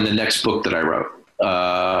out more in the next book that I wrote,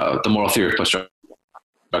 The Moral Theory of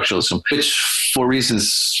Post-Structuralism, which for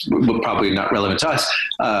reasons probably not relevant to us,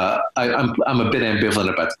 I'm a bit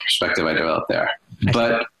ambivalent about the perspective I developed there,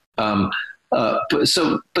 but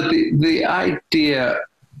the idea,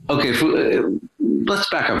 okay, let's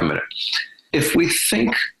back up a minute. If we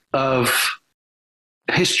think of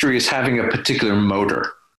history as having a particular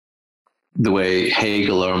motor, the way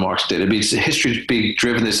Hegel or Marx did, it means history is being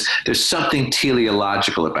driven, there's something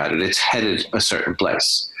teleological about it. It's headed a certain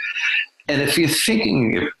place. And if you're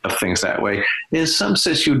thinking of things that way, in some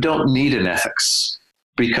sense, you don't need an ethics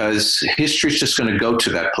because history is just going to go to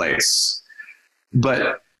that place.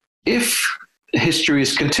 But if history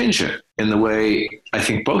is contingent in the way I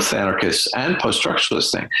think both anarchists and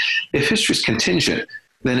post-structuralists think, if history is contingent,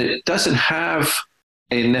 then it doesn't have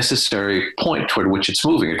a necessary point toward which it's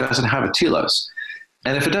moving. It doesn't have a telos.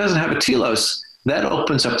 And if it doesn't have a telos, that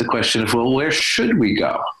opens up the question of, well, where should we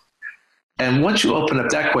go? And once you open up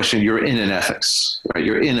that question, you're in an ethics, right?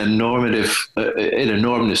 You're in a normative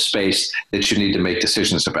space that you need to make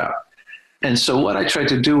decisions about. And so what I tried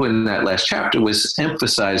to do in that last chapter was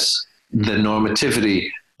emphasize the normativity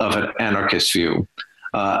of an anarchist view,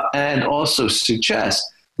 and also suggest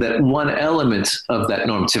that one element of that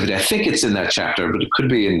normativity, I think it's in that chapter, but it could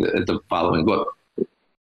be in the following book,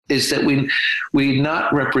 is that we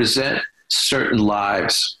not represent certain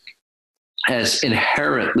lives as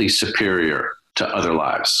inherently superior to other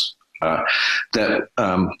lives. That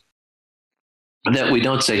we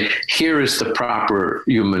don't say, here is the proper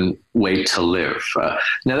human way to live.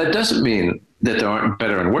 Now, that doesn't mean that there aren't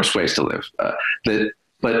better and worse ways to live,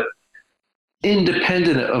 but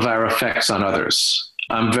independent of our effects on others,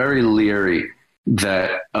 I'm very leery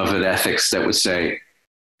of an ethics that would say,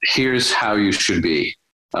 here's how you should be.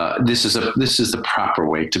 This is the proper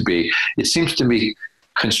way to be. It seems to me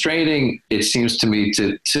constraining. It seems to me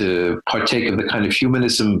to partake of the kind of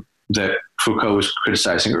humanism that Foucault was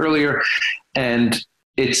criticizing earlier. And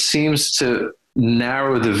it seems to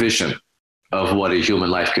narrow the vision of what a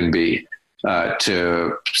human life can be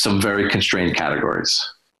to some very constrained categories.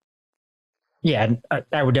 Yeah,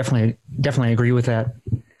 I would definitely agree with that.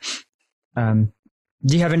 Do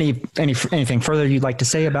you have anything further you'd like to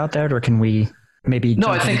say about that, or can we maybe? No,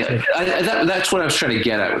 I think that's what I was trying to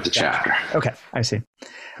get at with the chapter. Okay, I see.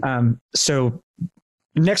 So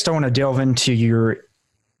next, I want to delve into your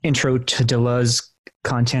intro to Deleuze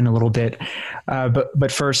content a little bit,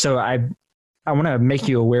 but first, so I want to make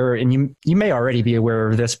you aware, and you may already be aware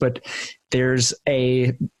of this, but there's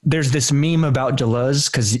this meme about Deleuze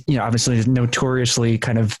because obviously it's notoriously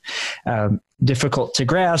kind of difficult to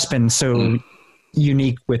grasp and so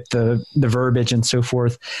unique with the verbiage and so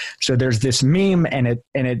forth. So there's this meme and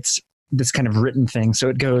it's this kind of written thing. So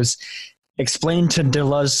it goes, Explain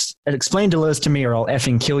Deleuze to me or I'll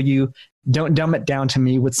effing kill you. Don't dumb it down to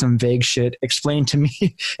me with some vague shit. Explain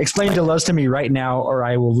Deleuze to me right now or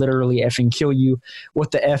I will literally effing kill you.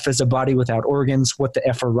 What the F is a body without organs? What the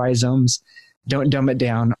F are rhizomes? Don't dumb it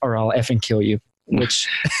down or I'll effing kill you. Which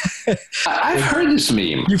I've heard this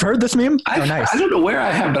meme. You've heard this meme? Oh, nice. I don't know where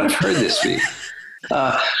I have, but I've heard this meme.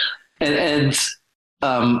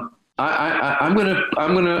 I'm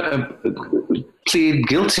gonna plead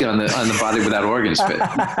guilty on the body without organs bit.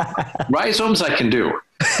 Rhizomes I can do.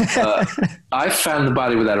 I found the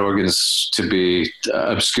body without organs to be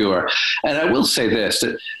obscure, and I will say this: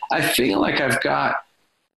 that I feel like I've got,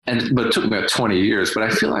 but it took me about 20 years, but I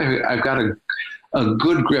feel like I've got a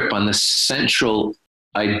good grip on the central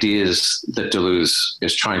ideas that Deleuze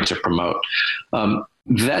is trying to promote.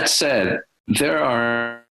 That said, there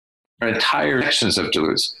are entire sections of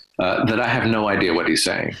Deleuze that I have no idea what he's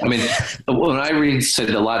saying. I mean, when I read, say,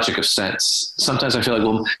 The Logic of Sense, sometimes I feel like,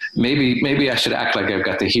 well, maybe I should act like I've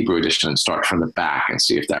got the Hebrew edition and start from the back and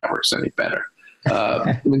see if that works any better.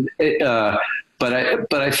 But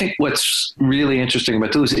I think what's really interesting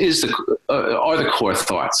about Deleuze are the core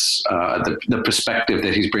thoughts, the perspective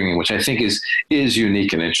that he's bringing, which I think is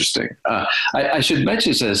unique and interesting. I should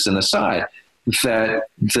mention as an aside that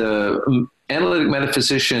the analytic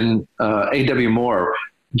metaphysician A.W. Moore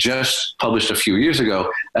just published a few years ago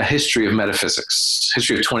a history of metaphysics,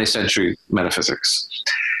 history of 20th century metaphysics.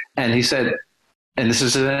 And he said, and this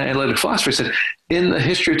is an analytic philosopher, he said, in the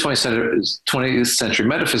history of 20th century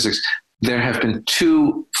metaphysics, there have been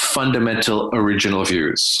two fundamental original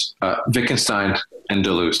views, Wittgenstein and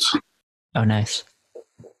Deleuze. Oh, nice.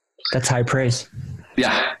 That's high praise.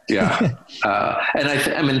 Yeah. And I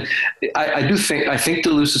think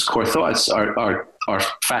Deleuze's core thoughts are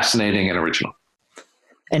fascinating and original.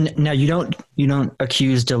 And now you don't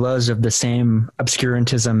accuse Deleuze of the same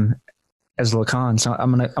obscurantism as Lacan. So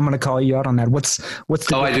I'm gonna call you out on that. What's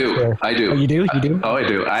the I do. There? I do. Oh, you do? You do? I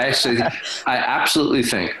do. I absolutely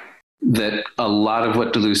think that a lot of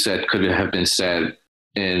what Deleuze said could have been said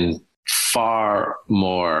in far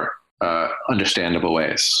more understandable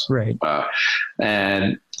ways. Right.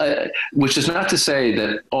 And which is not to say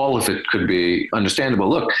that all of it could be understandable.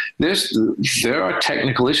 Look, there are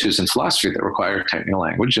technical issues in philosophy that require technical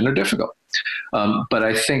language and are difficult. But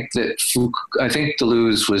I think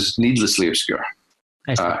Deleuze was needlessly obscure.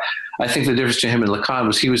 I think the difference between him and Lacan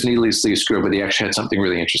was he was needlessly obscure, but he actually had something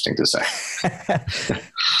really interesting to say.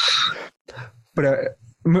 But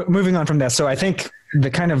moving on from that, so I think the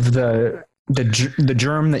kind of the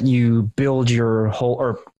germ that you build your whole,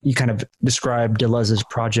 or you kind of describe Deleuze's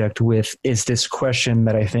project with, is this question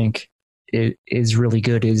that I think is really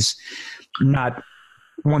good, is not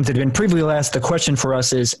ones that have been previously asked. The question for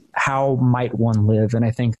us is, how might one live? And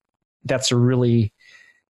I think that's a really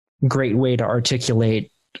great way to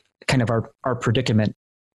articulate kind of our predicament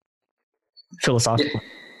philosophically.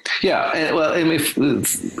 Yeah, and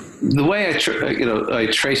the way I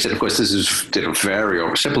trace it, of course, this is very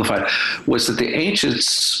oversimplified, was that the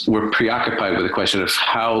ancients were preoccupied with the question of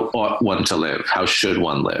how ought one to live, how should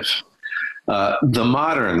one live. The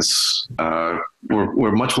moderns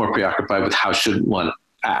were much more preoccupied with how should one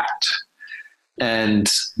act. And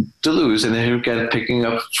Deleuze, and then again picking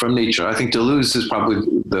up from Nietzsche, I think Deleuze is probably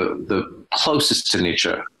the closest to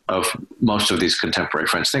Nietzsche of most of these contemporary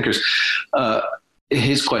French thinkers.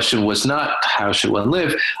 His question was not how should one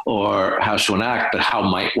live or how should one act, but how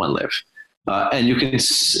might one live? And you can,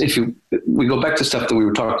 we go back to stuff that we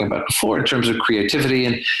were talking about before in terms of creativity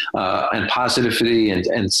and positivity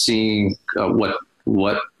and seeing what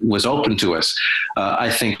was open to us. I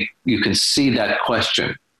think you can see that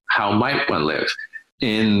question, how might one live,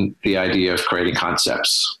 in the idea of creating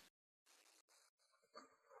concepts.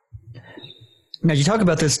 Now you talk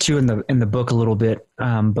about this too in the book a little bit,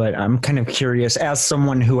 but I'm kind of curious, as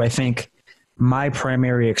someone who I think my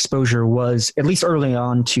primary exposure was, at least early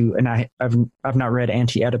on, to, and I've not read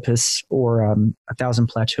Anti-Oedipus or 1,000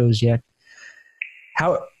 Plateaus yet.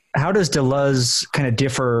 How does Deleuze kind of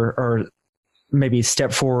differ, or maybe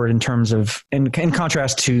step forward in terms of, in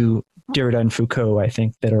contrast to Derrida and Foucault, I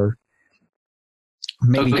think, that are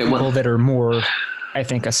maybe people that are more, I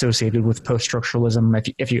think, associated with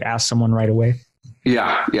post-structuralism, if you ask someone right away?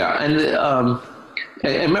 Yeah. And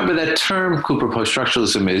remember that term, Cooper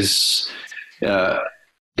post-structuralism, is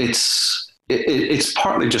it's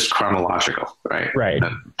partly just chronological, right? Right.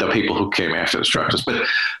 The people who came after the structurists.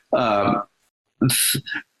 But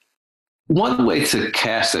one way to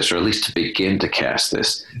cast this, or at least to begin to cast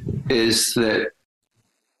this, is that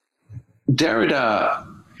Derrida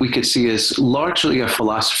we could see as largely a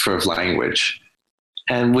philosopher of language,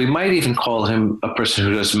 and we might even call him a person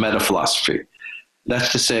who does metaphilosophy.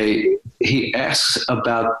 That's to say, he asks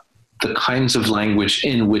about the kinds of language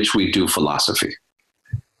in which we do philosophy.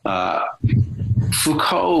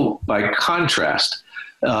 Foucault, by contrast,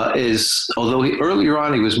 although earlier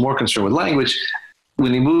on he was more concerned with language,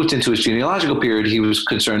 when he moved into his genealogical period, he was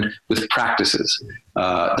concerned with practices.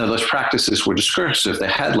 Now, those practices were discursive; they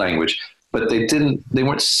had language, but they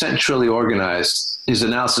weren't centrally organized. His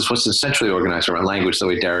analysis wasn't centrally organized around language the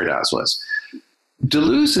way Derrida's was.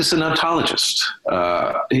 Deleuze is an ontologist.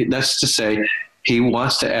 That's to say, he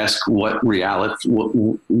wants to ask what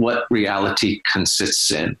reality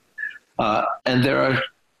consists in. And there are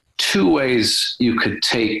two ways you could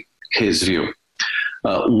take his view.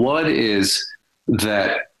 One is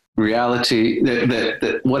that reality,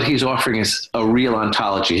 that what he's offering is a real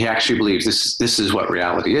ontology. He actually believes this is what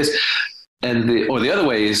reality is. And the other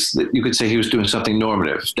way is that you could say he was doing something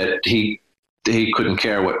normative, that he couldn't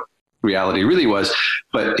care what reality really was,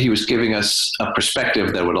 but he was giving us a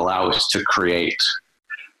perspective that would allow us to create.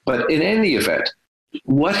 But in any event,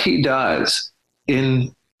 what he does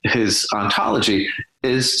in his ontology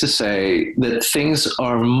is to say that things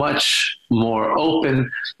are much more open,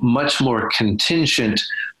 much more contingent,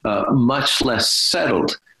 much less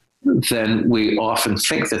settled than we often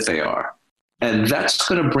think that they are. And that's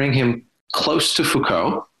going to bring him close to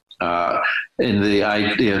Foucault in the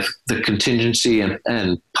idea of the contingency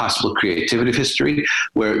and possible creativity of history,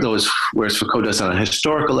 whereas Foucault does it on a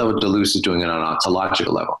historical level, Deleuze is doing it on an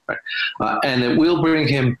ontological level. Right? And it will bring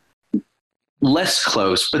him less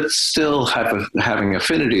close, but still having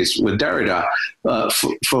affinities with Derrida,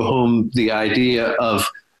 for whom the idea of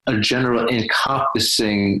a general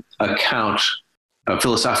encompassing account, a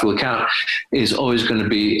philosophical account, is always going to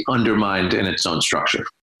be undermined in its own structure.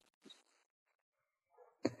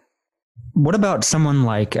 What about someone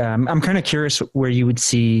like, I'm kind of curious where you would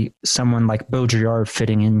see someone like Baudrillard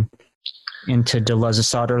fitting into Deleuze's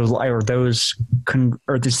thought, or is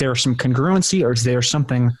there some congruency, or is there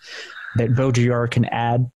something that Baudrillard can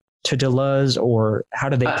add to Deleuze, or how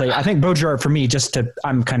do they play? I think Baudrillard, for me,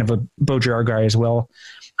 I'm kind of a Baudrillard guy as well,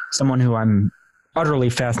 someone who I'm utterly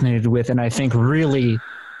fascinated with. And I think really,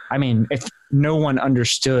 if no one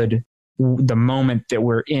understood the moment that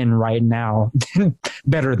we're in right now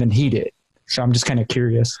better than he did. So I'm just kind of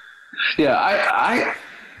curious. Yeah, I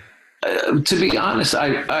to be honest,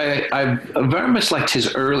 I very much liked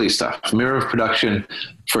his early stuff, Mirror of Production,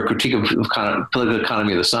 for Critique of Political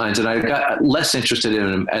Economy of the Signs, and I got less interested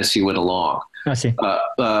in him as he went along. I see.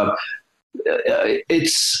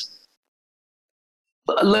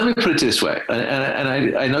 Let me put it this way,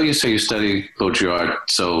 and I know you say you study Baudrillard,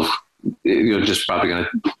 so you're just probably going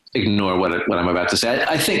to ignore what I'm about to say.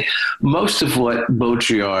 I think most of what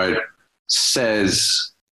Baudrillard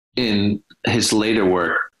says in his later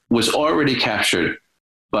work was already captured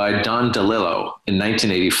by Don DeLillo in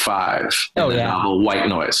 1985 in the novel White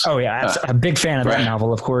Noise. Oh, yeah. I'm a big fan of that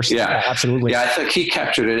novel, of course. Yeah, absolutely. Yeah, I think he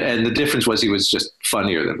captured it, and the difference was he was just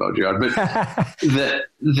funnier than Baudrillard. But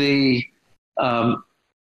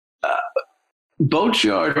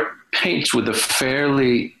Baudrillard paints with a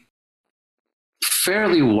fairly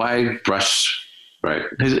wide brush, right?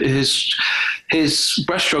 His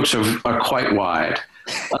brushstrokes are quite wide.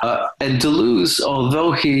 And Deleuze,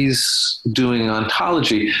 although he's doing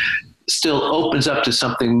ontology, still opens up to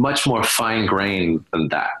something much more fine-grained than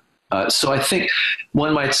that. So I think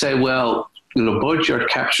one might say, well, Baudrillard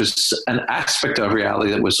captures an aspect of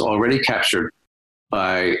reality that was already captured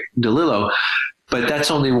by DeLillo, but that's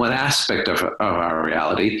only one aspect of our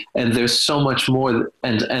reality, and there's so much more,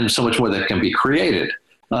 and so much more that can be created.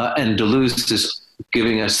 And Deleuze is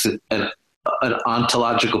giving us an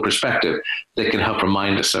ontological perspective that can help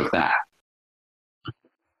remind us of that.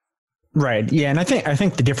 Right. Yeah, and I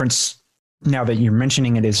think the difference, now that you're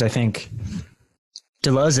mentioning it, is I think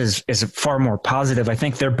Deleuze is far more positive. I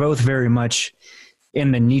think they're both very much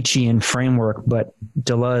in the Nietzschean framework, but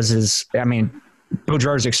Deleuze is,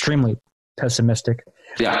 Baudrillard is extremely pessimistic.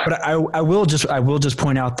 Yeah. But I will just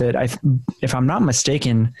point out that if I'm not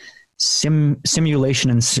mistaken,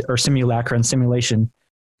 Simulacra and Simulation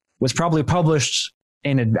was probably published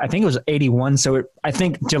in, I think it was 1981. So I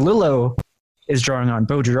think DeLillo is drawing on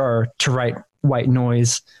Baudrillard to write White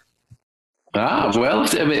Noise. Well,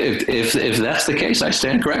 if that's the case, I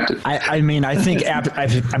stand corrected. I think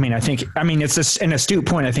it's an astute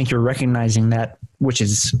point. I think you're recognizing that, which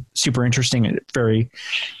is super interesting and very,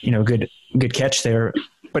 good catch there.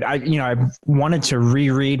 But I wanted to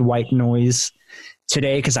reread White Noise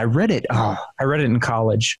today because I read it in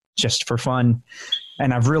college just for fun.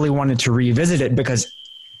 And I've really wanted to revisit it because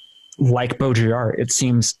like Baudrillard. It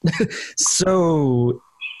seems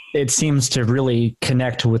it seems to really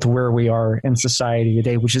connect with where we are in society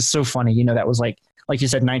today, which is so funny. You know, that was like you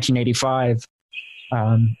said, 1985.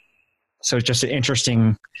 So it's just an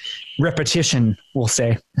interesting repetition, we'll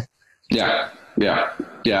say. Yeah.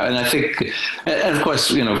 And I think, and of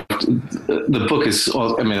course, you know, the book is,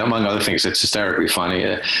 among other things, it's hysterically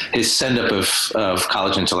funny. His send-up of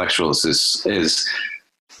college intellectuals is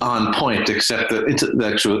on point, except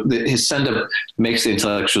his send-up makes the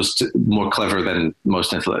intellectuals more clever than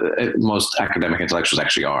most academic intellectuals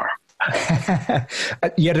actually are.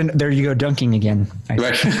 There you go, dunking again.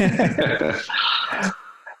 Right.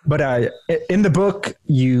 But in the book,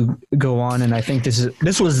 you go on, and I think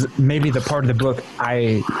this was maybe the part of the book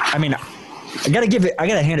I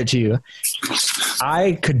gotta hand it to you.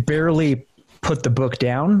 I could barely put the book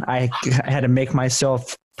down. I had to make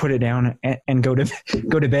myself put it down and go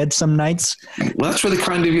to bed some nights. Well, that's really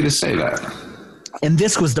kind of you to say that. And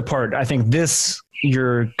this was the part, I think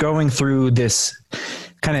you're going through this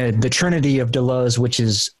kind of the trinity of Deleuze, which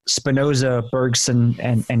is Spinoza, Bergson,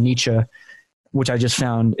 and Nietzsche, which I just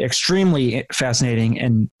found extremely fascinating.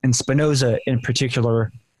 And Spinoza in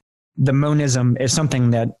particular, the monism is something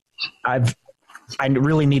that I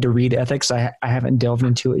really need to read Ethics. I haven't delved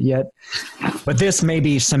into it yet, but this may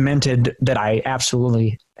be cemented that I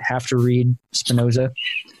absolutely have to read Spinoza.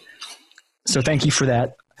 So thank you for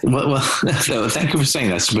that. Well, thank you for saying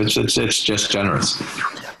that. It's just generous.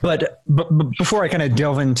 But before I kind of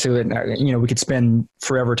delve into it, you know, we could spend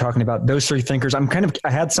forever talking about those three thinkers. I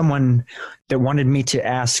had someone that wanted me to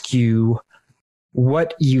ask you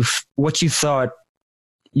what you thought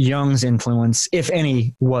Jung's influence, if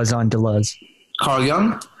any, was on Deleuze. Carl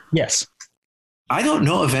Jung? Yes. I don't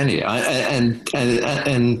know of any. And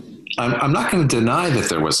I'm not going to deny that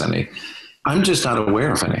there was any. I'm just not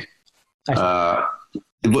aware of any.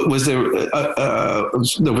 Was there?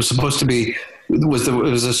 There was supposed to be. Was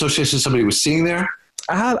association somebody was seeing there?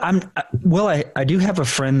 I do have a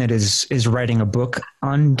friend that is writing a book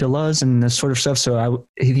on Deleuze and this sort of stuff. So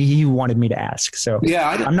he wanted me to ask. So yeah,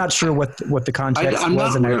 I'm not sure what the context I'm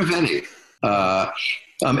was. I'm not aware of any.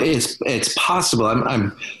 It's possible.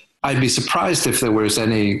 I'd be surprised if there was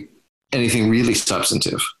anything really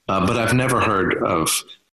substantive. But I've never heard of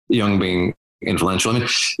Jung being influential. I mean,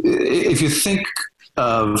 if you think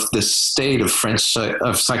of the state of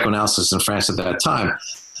psychoanalysis in France at that time,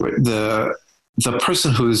 the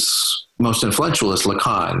person who's most influential is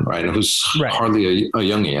Lacan, right? Who's hardly a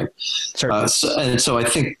Jungian. So I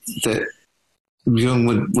think that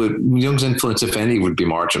Jung's influence, if any, would be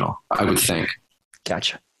marginal, I would think.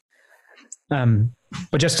 Gotcha.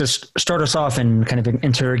 But just to start us off and kind of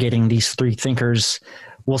interrogating these three thinkers,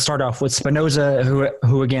 we'll start off with Spinoza,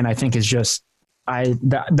 who again, I think is just,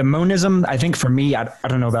 the monism, I think for me, I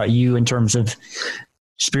don't know about you in terms of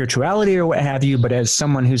spirituality or what have you, but as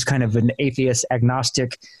someone who's kind of an atheist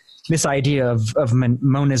agnostic, this idea of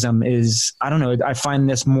monism is, I don't know, I find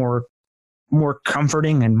this more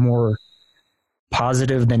comforting and more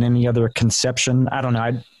positive than any other conception. I don't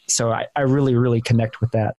know. So I really, really connect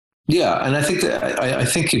with that. Yeah, and I think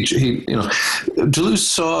he Deleuze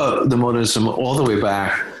saw the monism all the way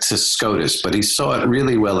back to Scotus, but he saw it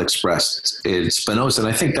really well expressed in Spinoza, and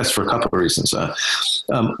I think that's for a couple of reasons.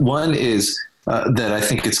 One is that I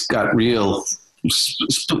think it's got real.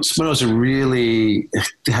 Spinoza really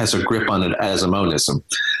has a grip on it as a monism,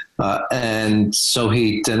 and so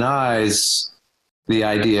he denies the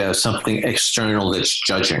idea of something external that's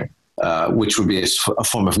judging. Which would be a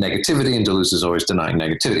form of negativity, and Deleuze is always denying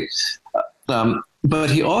negativity. But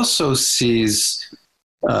he also sees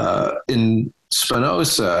in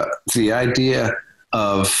Spinoza the idea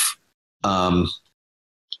of the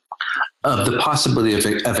possibility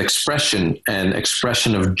of expression and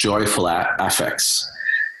expression of joyful affects,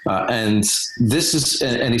 and this is,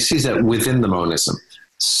 and he sees that within the monism.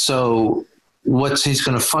 So what he's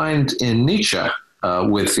going to find in Nietzsche.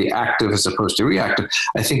 With the active as opposed to reactive,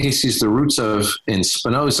 I think he sees the roots of in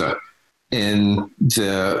Spinoza in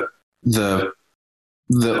the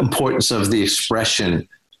importance of the expression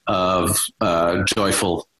of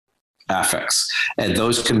joyful affects, and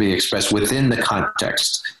those can be expressed within the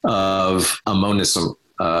context of a monism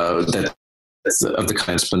that of the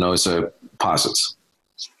kind Spinoza posits.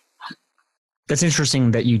 That's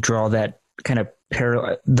interesting that you draw that kind of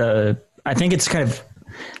parallel. I think it's kind of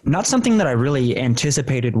not something that I really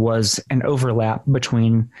anticipated was an overlap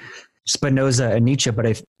between Spinoza and Nietzsche,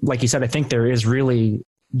 but like you said, I think there's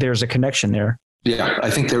a connection there. Yeah,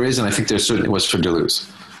 I think there is, and I think there certainly was for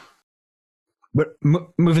Deleuze. But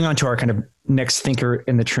moving on to our kind of next thinker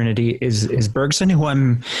in the Trinity is Bergson, who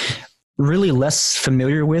I'm really less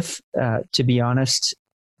familiar with, to be honest,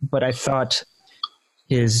 but I thought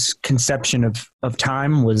his conception of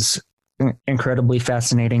time was incredibly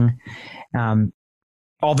fascinating.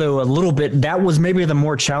 Although a little bit, that was maybe the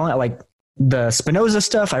more challenge, like the Spinoza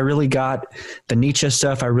stuff, I really got. The Nietzsche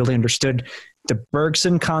stuff, I really understood. The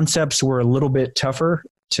Bergson concepts were a little bit tougher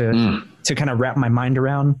to kind of wrap my mind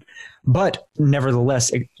around, but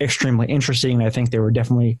nevertheless, extremely interesting. I think they were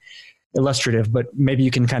definitely illustrative, but maybe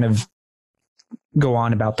you can kind of go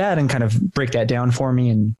on about that and kind of break that down for me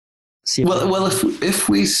and see. If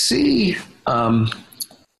we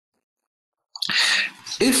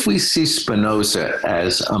see Spinoza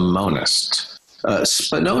as a monist,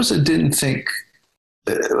 Spinoza didn't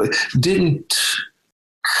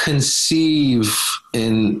conceive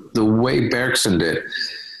in the way Bergson did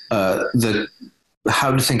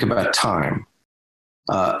how to think about time.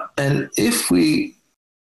 And if we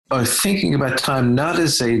are thinking about time not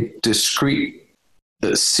as a discrete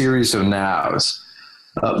series of nows,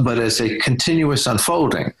 but as a continuous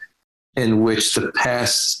unfolding in which the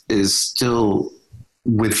past is still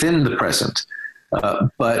within the present,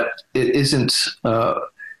 but it isn't,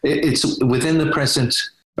 it's within the present,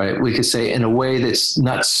 right? We could say in a way that's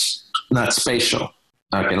not spatial.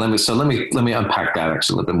 Okay, let me unpack that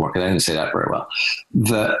actually a little bit more, because I didn't say that very well.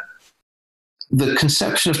 The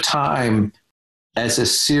conception of time as a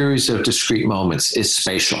series of discrete moments is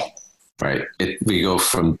spatial, right? We go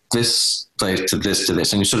from this place to this, and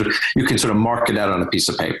you can sort of mark it out on a piece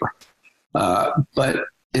of paper. But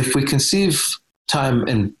if we conceive time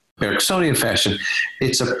in Bergsonian fashion,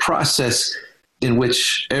 it's a process in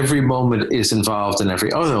which every moment is involved in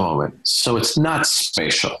every other moment. So it's not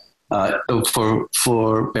spatial.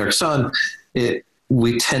 For Bergson,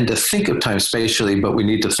 we tend to think of time spatially, but we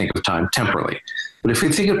need to think of time temporally. But if we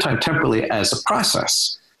think of time temporally as a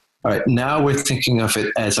process, all right, now we're thinking of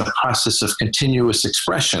it as a process of continuous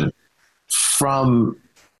expression, from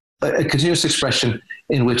a continuous expression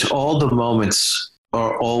in which all the moments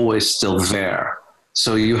are always still there.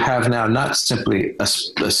 So you have now not simply a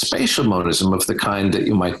spatial monism of the kind that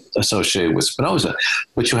you might associate with Spinoza,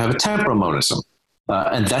 but you have a temporal monism.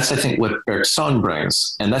 And that's, I think, what Bergson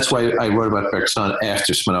brings. And that's why I wrote about Bergson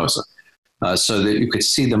after Spinoza, so that you could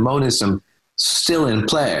see the monism still in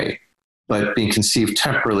play, but being conceived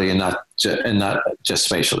temporally and not just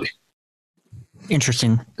spatially.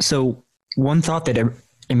 Interesting. So one thought that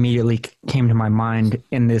immediately came to my mind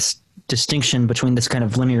in this distinction between this kind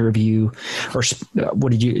of linear view, or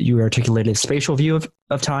what did you articulated, spatial view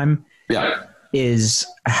of time? Yeah. Is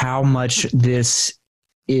how much this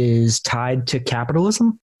is tied to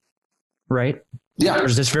capitalism, right? Yeah.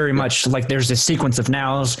 There's this very much like there's this sequence of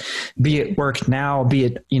nows, be it work now, be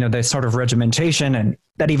it, the sort of regimentation, and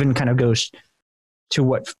that even kind of goes to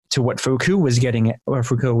what Foucault was getting at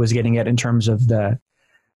in terms of the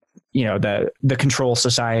control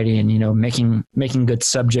society and, making good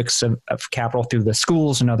subjects of capital through the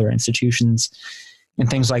schools and other institutions and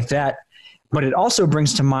things like that. But it also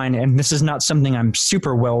brings to mind, and this is not something I'm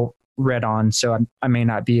super well read on, so I may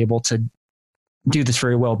not be able to do this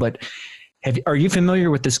very well, but are you familiar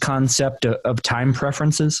with this concept of time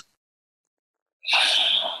preferences?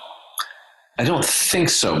 I don't think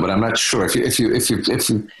so, but I'm not sure. If you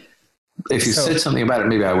said something about it,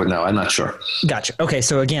 maybe I would know. I'm not sure. Gotcha. Okay.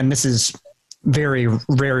 So again, this is very,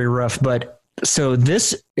 very rough, but so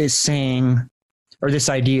this is saying, or this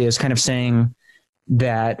idea is kind of saying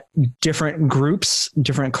that different groups,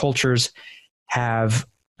 different cultures have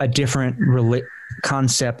a different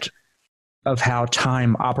concept of how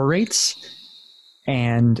time operates.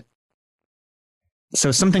 And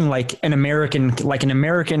so something like an American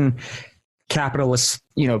capitalist,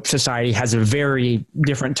 society has a very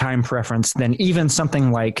different time preference than even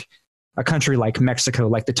something like a country like Mexico.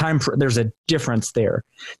 Like there's a difference there.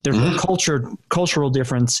 There's a cultural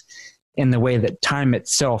difference in the way that time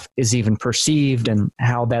itself is even perceived and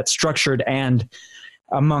how that's structured. And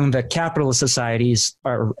among the capitalist societies,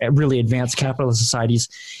 or really advanced capitalist societies,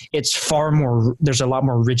 there's a lot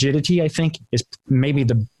more rigidity, I think, is maybe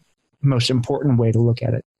the most important way to look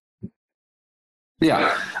at it.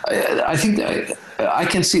 Yeah, I think I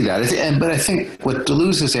can see that. But I think what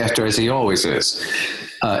Deleuze is after, as he always is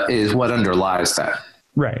what underlies that.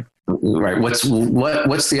 Right. Right. What's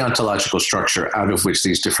the ontological structure out of which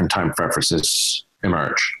these different time preferences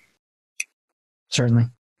emerge? Certainly.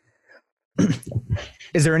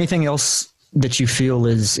 Is there anything else that you feel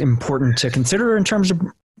is important to consider in terms of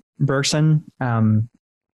Bergson, time,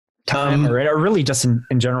 or really just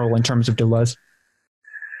in general in terms of Deleuze?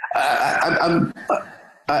 I'm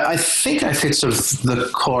I think I've hit sort of the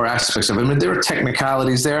core aspects of it. I mean, there are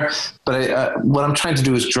technicalities there, but what I'm trying to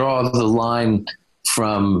do is draw the line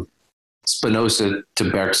from Spinoza to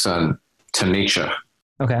Bergson to Nietzsche.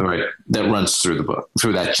 Okay. Right. That runs through the book,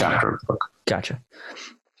 through that chapter of the book. Gotcha.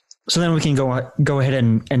 So then we can go ahead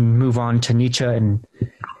and move on to Nietzsche, and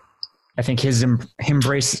I think his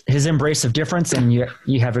embrace of difference. And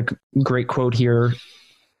you have a great quote here.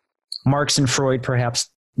 Marx and Freud perhaps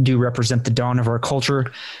do represent the dawn of our culture,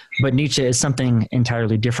 but Nietzsche is something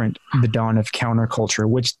entirely different, the dawn of counterculture,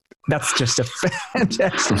 which that's just a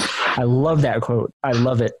fantastic. I love that quote. I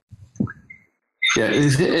love it. Yeah,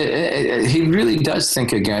 he really does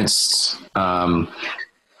think against a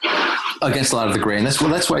lot of the gray. And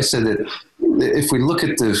that's why I said that if we look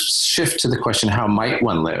at the shift to the question, how might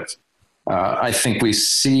one live? I think we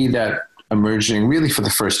see that emerging really for the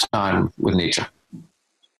first time with Nietzsche.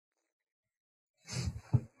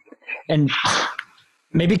 And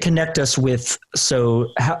maybe connect us with, so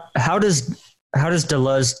how does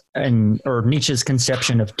Deleuze or Nietzsche's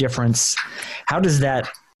conception of difference, how does that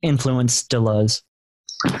influence Deleuze?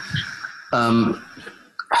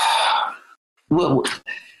 Well,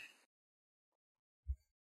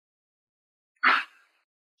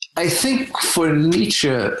 I think for Nietzsche,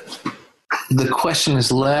 the question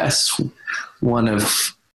is less one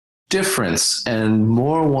of difference and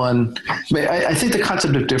more one. I think the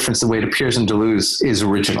concept of difference, the way it appears in Deleuze, is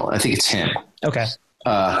original. I think it's him. Okay.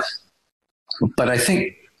 But I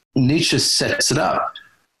think Nietzsche sets it up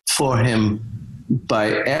for him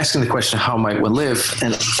by asking the question, how might one live,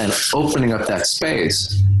 and opening up that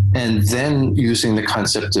space, and then using the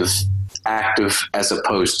concept of active as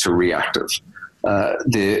opposed to reactive.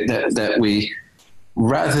 That we,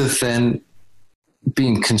 rather than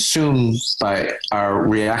being consumed by our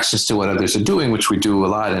reactions to what others are doing, which we do a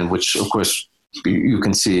lot, and which, of course, you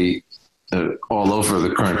can see all over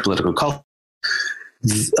the current political culture,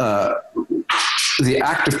 the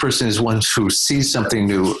active person is one who sees something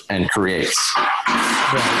new and creates.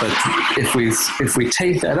 Right. But if we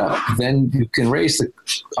take that up, then you can raise the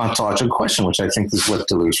ontological question, which I think is what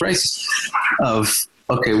Deleuze raises, of,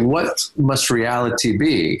 okay, what must reality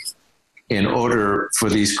be in order for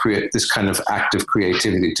this kind of active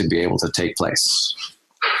creativity to be able to take place?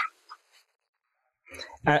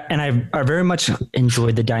 And I very much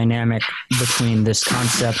enjoyed the dynamic between this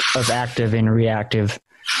concept of active and reactive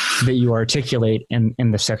that you articulate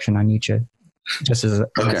in the section on Nietzsche, just as an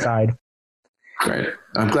aside. Great.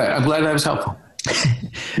 I'm glad that was helpful.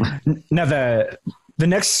 Now, the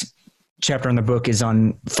next chapter in the book is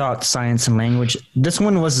on thought, science, and language. This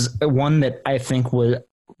one was one that I think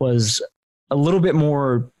was a little bit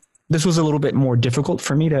more. This was a little bit more difficult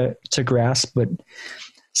for me to grasp, but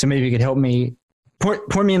so maybe you could help me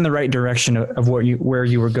point me in the right direction of where you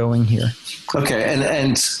were going here. Okay,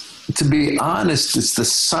 and to be honest, it's the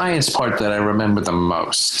science part that I remember the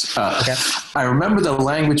most. Okay. I remember the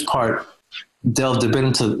language part delved a bit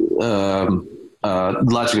into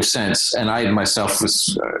logic of sense, and I myself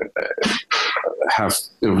was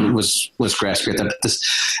grasping at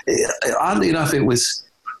that. Oddly enough, it was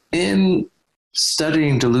in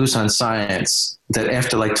studying Deleuze on science that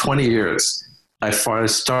after like 20 years, I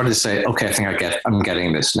started to say, okay, I think I'm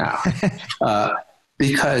getting this now.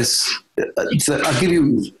 Because I'll give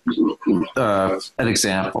you an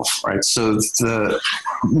example, right? So the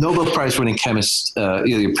Nobel Prize winning chemist,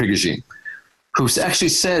 Ilya Prigogine, who's actually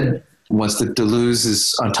said once that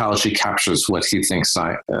Deleuze's ontology captures what he thinks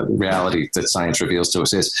reality that science reveals to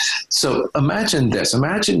us is. So imagine this.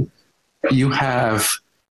 Imagine you have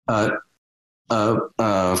a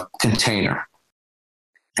container,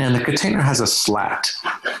 and the container has a slat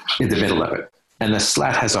in the middle of it, and the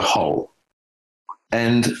slat has a hole.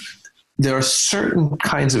 And there are certain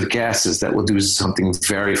kinds of gases that will do something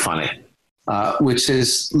very funny, which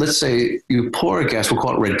is, let's say you pour a gas, we'll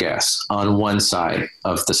call it red gas, on one side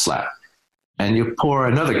of the slat. And you pour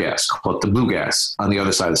another gas, called the blue gas, on the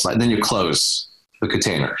other side of the slat. And then you close the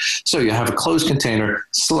container. So you have a closed container,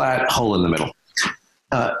 slat, hole in the middle.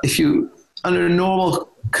 If you, under normal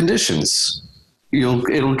conditions,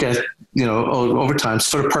 it'll get, over time,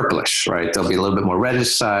 sort of purplish, right? There'll be a little bit more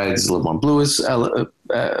reddish sides, a little more bluish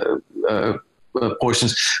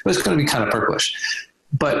portions, but it's going to be kind of purplish.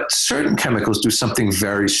 But certain chemicals do something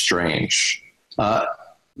very strange.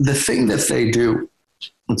 The thing that they do,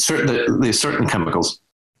 certain chemicals,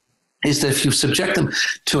 is that if you subject them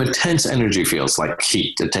to intense energy fields like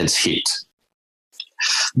intense heat,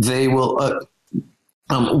 they will.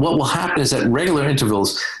 What will happen is at regular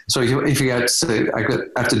intervals. So if you got, say, I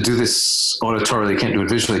have to do this auditorily, can't do it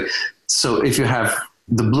visually. So if you have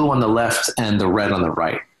the blue on the left and the red on the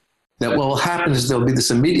right, that what will happen is there'll be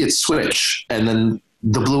this immediate switch, and then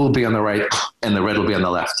the blue will be on the right and the red will be on the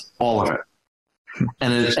left, all of it.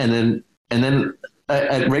 And then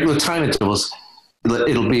at regular time intervals,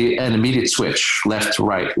 it'll be an immediate switch, left,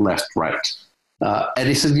 right, left, right. And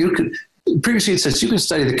he said, previously it says you can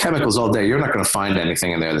study the chemicals all day. You're not going to find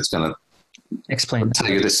anything in there that's going to explain tell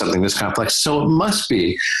you there's something this complex. So it must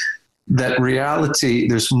be that reality,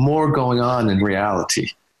 there's more going on in reality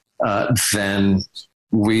than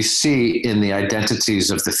we see in the identities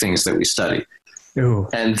of the things that we study. Ooh.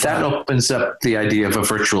 And that opens up the idea of a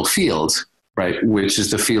virtual field, right, which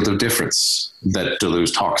is the field of difference that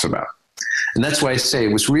Deleuze talks about. And that's why I say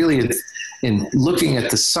it was really in looking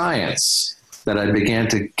at the science that I began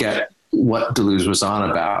to get what Deleuze was on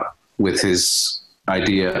about with his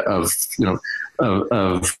idea of, the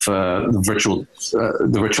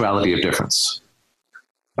virtuality of difference.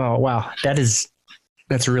 Oh, wow.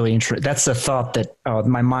 That's really interesting. That's the thought that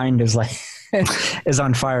my mind is like, is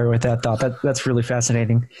on fire with that thought. That's really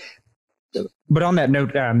fascinating. But on that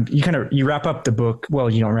note, you wrap up the book. Well,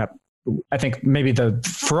 you don't wrap. I think maybe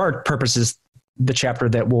for our purposes, the chapter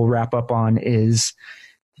that we'll wrap up on is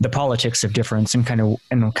the politics of difference and kind of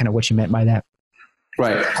what you meant by that.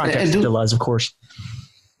 Right. Context of Deleuze, of course.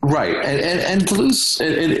 Right. And Deleuze,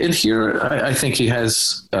 and here I think he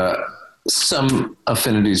has some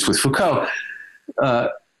affinities with Foucault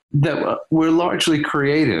that were largely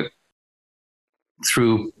created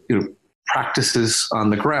through practices on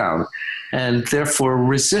the ground, and therefore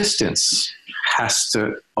resistance has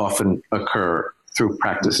to often occur through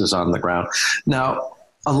practices on the ground. Now,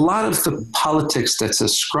 a lot of the politics that's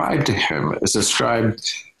ascribed to him is ascribed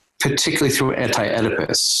particularly through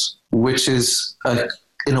Anti-Oedipus, which is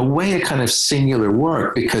in a way a kind of singular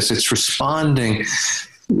work because it's responding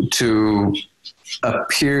to a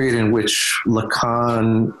period in which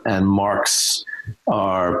Lacan and Marx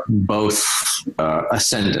are both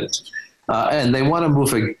ascendant. And they want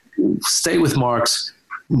to stay with Marx,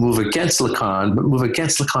 move against Lacan, but move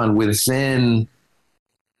against Lacan within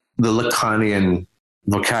the Lacanian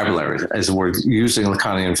vocabulary, as we're using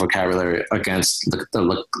Lacanian vocabulary against the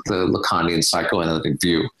Lacanian psychoanalytic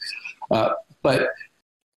view. But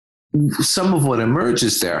some of what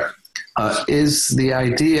emerges there is the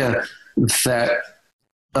idea that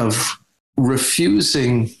of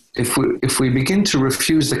refusing, if we begin to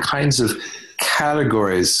refuse the kinds of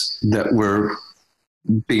categories that we're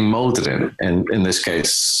being molded in this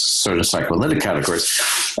case, certain psychoanalytic categories,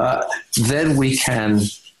 then we can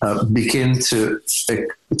begin to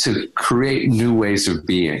create new ways of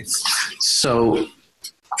being. So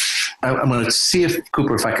I'm going to see if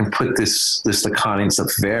I can put this Lacanian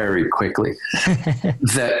stuff very quickly.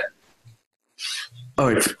 That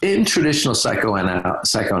in traditional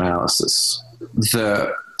psychoanalysis,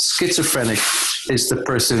 the schizophrenic is the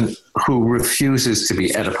person who refuses to be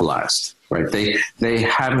Oedipalized, right? They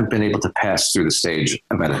haven't been able to pass through the stage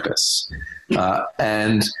of Oedipus.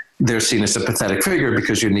 And they're seen as a pathetic figure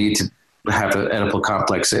because you need to have an Oedipal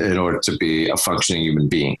complex in order to be a functioning human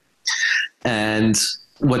being. And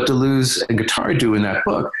what Deleuze and Guattari do in that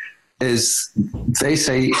book is they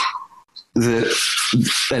say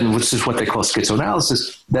and which is what they call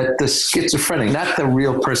schizoanalysis, that the schizophrenic, not the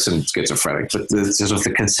real person schizophrenic, but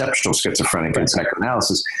the conceptual schizophrenic in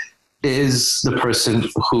psychoanalysis, is the person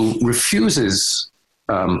who refuses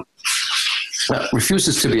to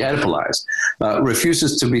be Oedipalized,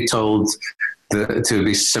 refuses to be told to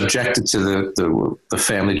be subjected to the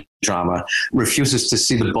family drama, refuses to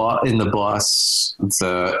see in the boss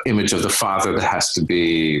the image of the father that has to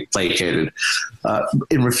be placated.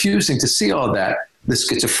 In refusing to see all that, the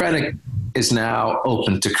schizophrenic is now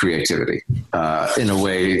open to creativity in a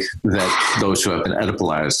way that those who have been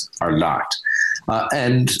Oedipalized are not.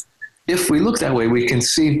 And if we look that way, we can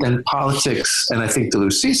see then politics, and I think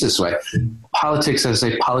Deleuze sees this way, politics as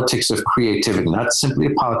a politics of creativity, not simply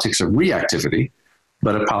a politics of reactivity,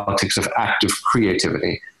 but a politics of active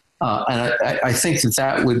creativity. And I think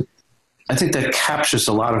that captures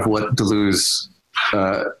a lot of what Deleuze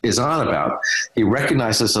is on about. He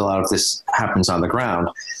recognizes a lot of this happens on the ground,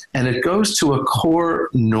 and it goes to a core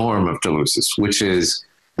norm of Deleuze's, which is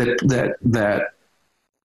that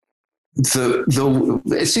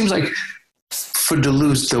it seems like for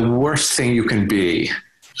Deleuze, the worst thing you can be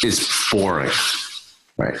is boring,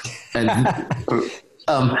 right? And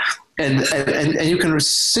and you can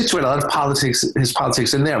situate a lot of his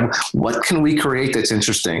politics in there. What can we create that's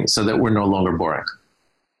interesting so that we're no longer boring?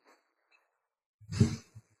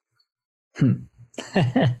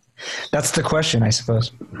 That's the question, I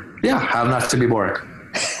suppose. Yeah, how not to be boring.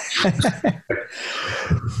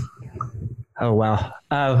 Oh, wow.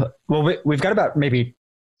 Well, we've got about maybe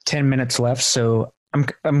 10 minutes left, so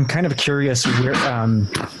I'm kind of curious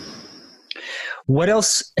what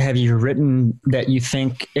else have you written that you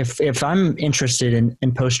think, if I'm interested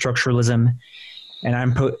in post-structuralism and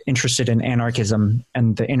I'm interested in anarchism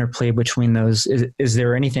and the interplay between those, is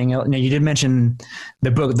there anything else? Now, you did mention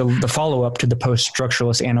the book, the follow-up to the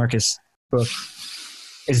post-structuralist anarchist book.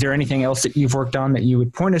 Is there anything else that you've worked on that you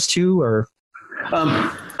would point us to, or?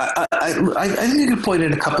 I think you could point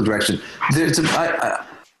in a couple of directions.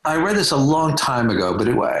 I read this a long time ago, but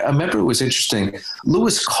I remember it was interesting.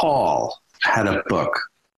 Lewis Call had a book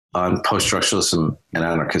on post-structuralism and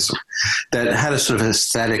anarchism that had a sort of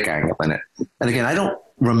aesthetic angle in it. And again, I don't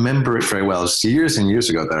remember it very well. It was years and years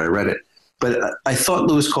ago that I read it, but I thought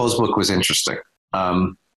Lewis Call's book was interesting.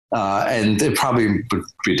 And it probably would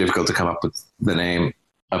be difficult to come up with the name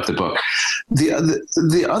of the book.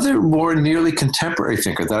 The other more nearly contemporary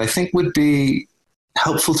thinker that I think would be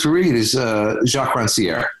helpful to read is Jacques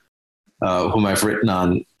Rancière, whom I've written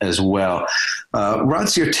on as well.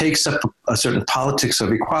 Rancière takes up a certain politics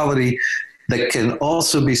of equality that can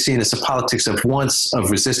also be seen as a politics of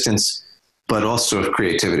resistance, but also of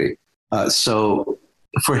creativity. So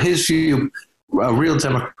for his view, a real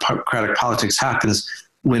democratic politics happens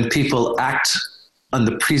when people act on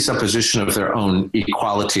the presupposition of their own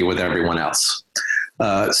equality with everyone else.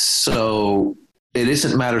 So it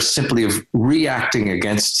isn't a matter simply of reacting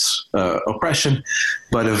against oppression,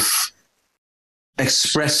 but of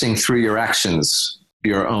expressing through your actions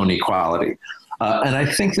your own equality. And I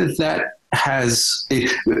think that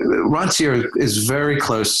Rancière is very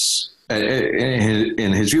close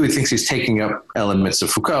in his view. He thinks he's taking up elements of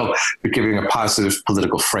Foucault, but giving a positive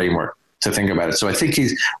political framework to think about it. So I think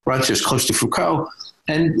Rancière is close to Foucault,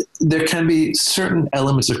 and there can be certain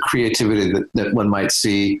elements of creativity that one might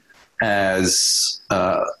see as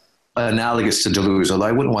analogous to Deleuze, although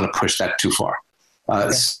I wouldn't want to push that too far.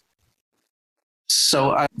 Okay.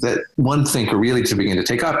 So that one thinker really to begin to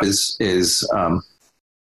take up is Jacques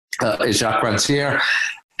Rancière,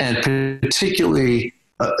 and particularly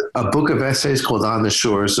a book of essays called On the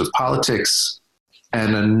Shores of Politics,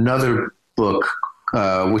 and another book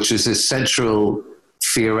which is a central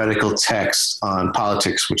theoretical text on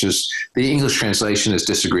politics, which is the English translation is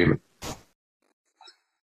Disagreement.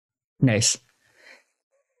 Nice.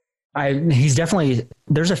 He's definitely,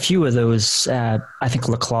 there's a few of those, I think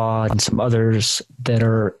Laclau and some others that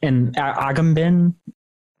are in Agamben,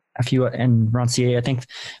 a few, and Rancière. I think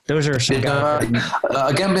those are some guys.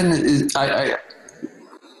 Agamben,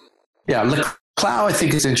 Laclau I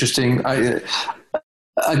think is interesting.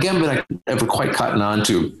 Agamben I never quite gotten on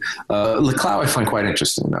to. Laclau I find quite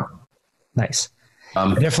interesting though. Nice.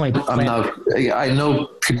 Definitely. I know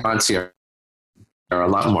Rancière are a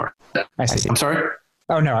lot more. I see. I'm sorry?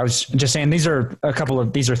 Oh, no, I was just saying these are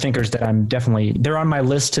thinkers that I'm definitely, they're on my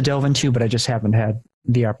list to delve into, but I just haven't had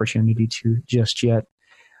the opportunity to just yet.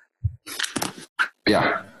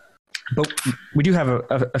 Yeah. But we do have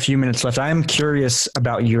a few minutes left. I am curious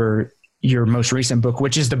about your most recent book,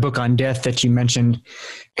 which is the book on death that you mentioned,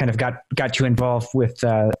 kind of got you involved with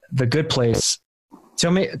The Good Place.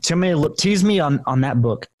 Tease me on that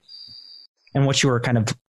book and what you were kind of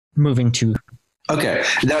moving to. Okay.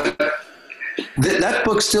 Now, that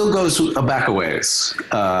book still goes back a ways,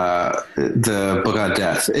 the book on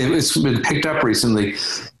death. It's been picked up recently.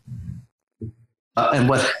 And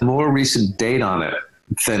what more recent date on it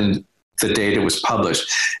than the date it was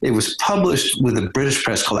published? It was published with a British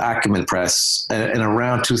press called Acumen Press in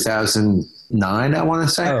around 2009, I want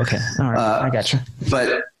to say. Oh, okay. All right. I got you.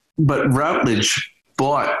 But Routledge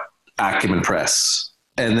bought Acumen Press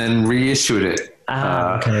and then reissued it.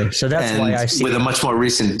 Okay. So that's why I see. With a much more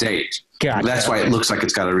recent date. Gotcha. That's why it looks like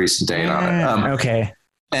it's got a recent date on it. Okay.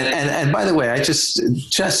 And by the way, I just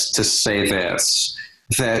to say this,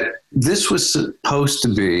 that this was supposed to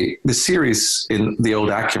be, the series in the old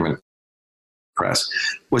Acumen Press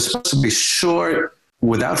was supposed to be short,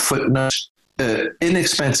 without footnotes,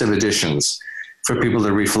 inexpensive editions for people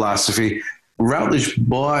to read philosophy. Routledge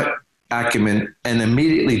bought Acumen and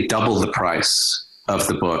immediately doubled the price of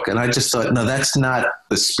the book. And I just thought, no, that's not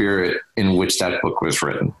the spirit in which that book was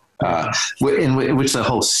written. In which the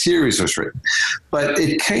whole series was written. But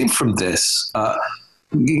it came from this. I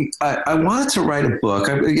wanted to write a book,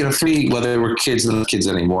 for me, whether they were kids or not kids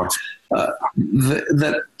anymore,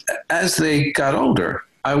 that as they got older,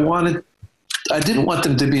 I didn't want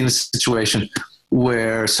them to be in a situation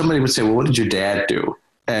where somebody would say, well, what did your dad do?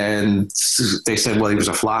 And they said, well, he was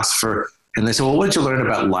a philosopher. And they said, well, what did you learn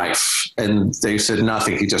about life? And they said,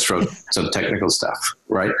 nothing. He just wrote some technical stuff,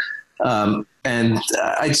 right? And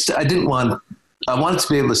I wanted to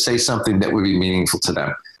be able to say something that would be meaningful to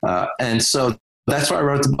them. And so that's why I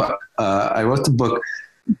wrote the book. I wrote the book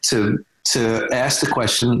to ask the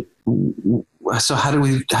question, so how do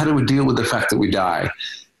we deal with the fact that we die,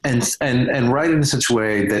 and write it in such a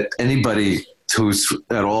way that anybody who's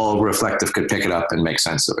at all reflective could pick it up and make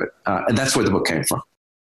sense of it. And that's where the book came from.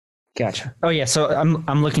 Gotcha. Oh yeah. So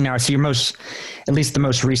I'm looking now. So at least the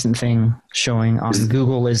most recent thing showing on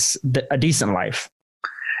Google is A Decent Life.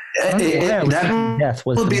 Death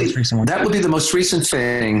was the most recent one. That would be the most recent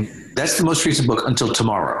thing. That's the most recent book until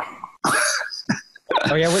tomorrow.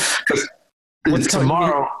 Oh yeah. What's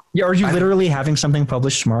tomorrow? Are you literally having something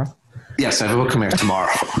published tomorrow? Yes, I have a book coming out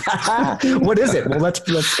tomorrow. What is it? Well, let's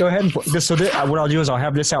go ahead and what I'll do is I'll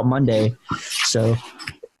have this out Monday. So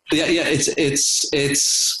yeah, it's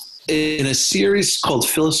in a series called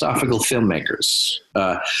Philosophical Filmmakers,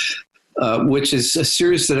 which is a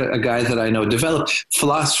series that a guy that I know developed.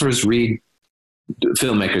 Philosophers read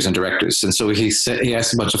filmmakers and directors, and so he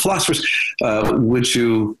asked a bunch of philosophers, are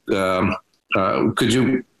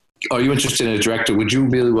you interested in a director? Would you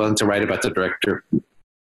be willing to write about the director?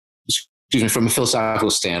 Excuse me, from a philosophical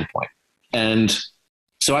standpoint. And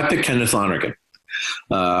so I picked Kenneth Lonergan.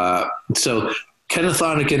 So Kenneth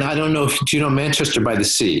Lonergan, I don't know do you know Manchester by the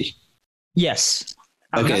Sea? Yes.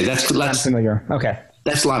 Okay, that's familiar. Okay.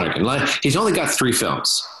 That's Lonergan. He's only got 3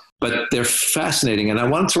 films, but they're fascinating. And I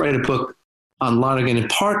wanted to write a book on Lonergan in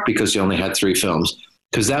part because he only had 3 films,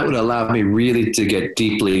 because that would allow me really to get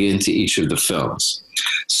deeply into each of the films.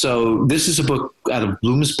 So this is a book out of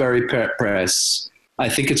Bloomsbury Press. I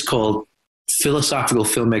think it's called Philosophical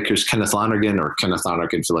Filmmakers, Kenneth Lonergan, or Kenneth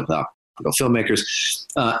Lonergan, Philosophical Filmmakers.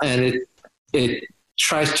 And it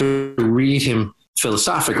tries to read him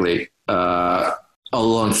philosophically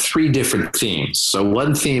along 3 different themes. So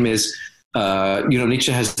one theme is,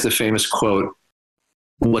 Nietzsche has the famous quote,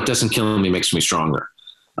 "What doesn't kill me makes me stronger."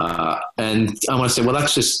 And I want to say, well,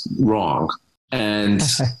 that's just wrong. And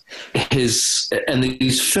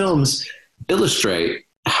these films illustrate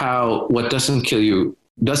how what doesn't kill you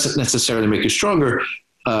doesn't necessarily make you stronger,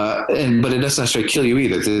 but it doesn't necessarily kill you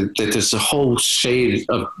either. That there's a whole shade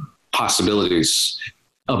of possibilities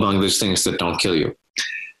among those things that don't kill you.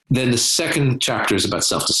 Then the second chapter is about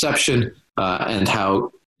self-deception and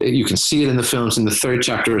how you can see it in the films. And the third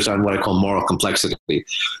chapter is on what I call moral complexity.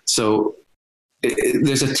 So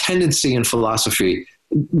there's a tendency in philosophy,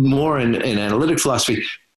 more in analytic philosophy,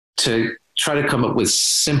 to try to come up with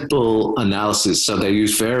simple analysis. So they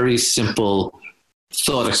use very simple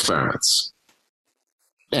thought experiments.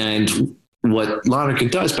 And what Lonergan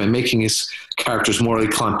does by making his characters morally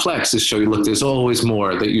complex is show you, look, there's always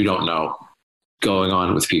more that you don't know going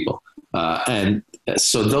on with people. And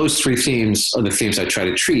so those 3 themes are the themes I try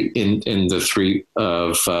to treat in the 3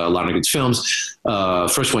 of Lonergan's films.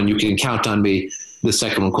 First one, You Can Count on Me. The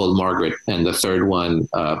second one called Margaret. And the third one,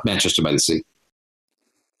 Manchester by the Sea.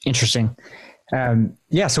 Interesting.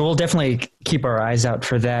 Yeah, so we'll definitely keep our eyes out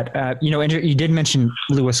for that. Andrew, you did mention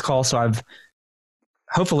Lewis Call, so I've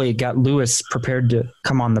hopefully got Lewis prepared to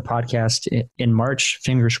come on the podcast in March.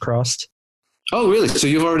 Fingers crossed. Oh, really? So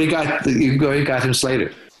you've already got him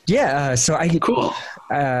slated? Yeah. Cool.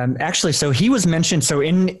 Actually, so he was mentioned. So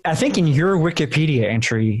I think in your Wikipedia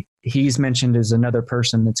entry, he's mentioned as another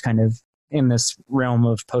person that's kind of in this realm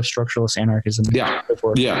of post-structuralist anarchism. Yeah.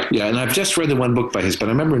 Yeah. And I've just read the one book by his, but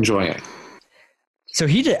I remember enjoying it. So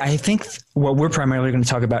I think what we're primarily going to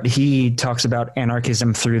talk about, he talks about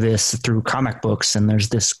anarchism through comic books. And there's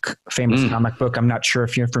this famous comic book. I'm not sure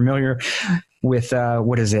if you're familiar with,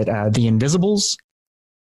 what is it? The Invisibles.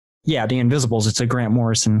 Yeah. The Invisibles. It's a Grant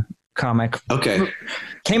Morrison comic. Okay.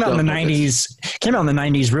 Came out in the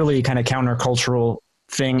 90s, really kind of countercultural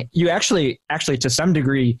thing. You actually to some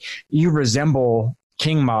degree, you resemble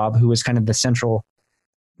King Mob, who was kind of the central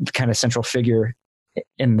figure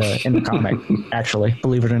in the comic, actually,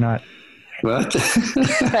 believe it or not. What?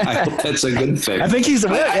 I hope that's a good thing. I think if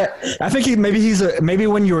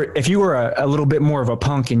you were a little bit more of a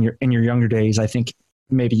punk in your younger days, I think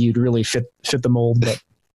maybe you'd really fit the mold, but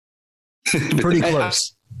pretty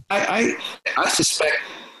close. I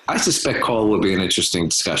suspect Cole would be an interesting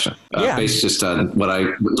discussion, based just on what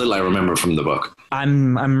little I remember from the book.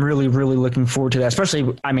 I'm really, really looking forward to that.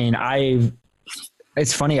 Especially,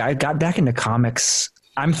 it's funny. I got back into comics.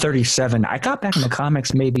 I'm 37. I got back into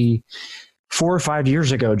comics maybe 4 or 5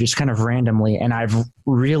 years ago, just kind of randomly. And I've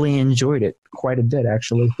really enjoyed it quite a bit,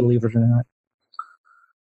 actually, believe it or not.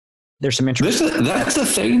 There's some interest. That's the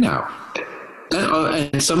thing now.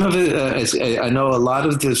 And some of it, I know a lot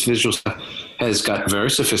of this visual stuff has got very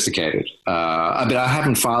sophisticated. I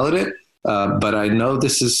haven't followed it, but I know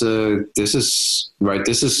this is right.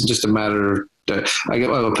 This isn't just a matter of,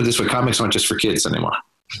 I'll put it this way, comics aren't just for kids anymore.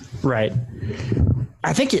 Right.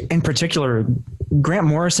 I think in particular, Grant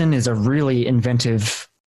Morrison is a really inventive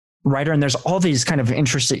writer, and there's all these kind of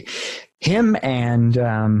interesting, him and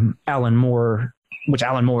Alan Moore, which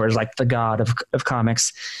Alan Moore is like the god of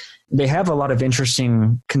comics. They have a lot of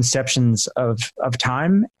interesting conceptions of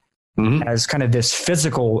time as kind of this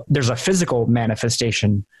physical, there's a physical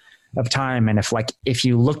manifestation of time. And if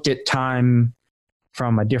you looked at time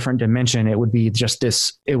from a different dimension, it would be just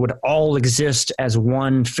this, it would all exist as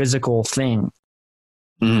one physical thing,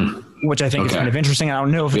 which I think is kind of interesting. I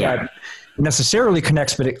don't know if that necessarily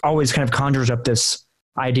connects, but it always kind of conjures up this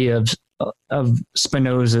idea of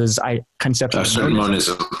Spinoza's concept of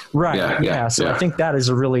monism. Right. Yeah. So I think that is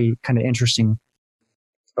a really kind of interesting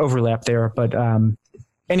overlap there. But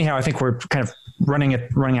anyhow, I think we're kind of running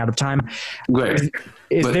out of time. Great.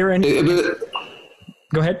 Is there any?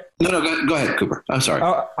 Go ahead. No, go ahead, Cooper. I'm sorry.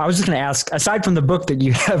 I was just going to ask, aside from the book that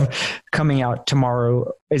you have coming out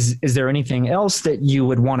tomorrow, is there anything else that you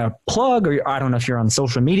would want to plug? Or I don't know if you're on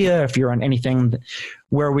social media, if you're on anything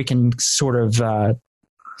where we can sort of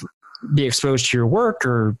be exposed to your work,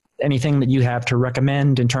 or anything that you have to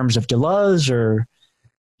recommend in terms of Deleuze or?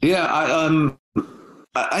 Yeah,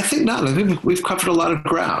 I think not. I think we've covered a lot of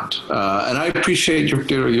ground, and I appreciate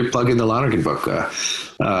your plugging the Lonergan book.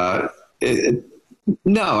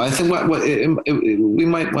 No, I think we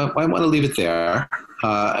might want to leave it there,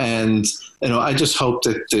 and I just hope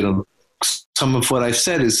that some of what I've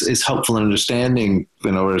said is helpful in understanding.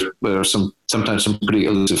 Where sometimes some pretty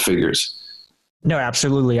elusive figures. No,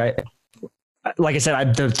 absolutely. Like I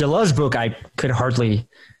said, the Deleuze book I could hardly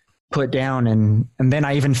put down, and then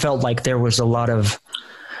I even felt like there was a lot of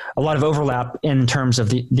overlap in terms of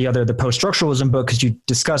the post-structuralism book, because you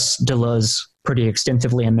discuss Deleuze pretty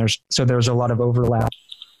extensively, and there's a lot of overlap.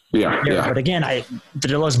 Yeah. But again, the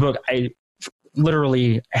Deleuze book, I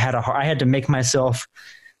literally I had to make myself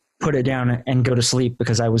put it down and go to sleep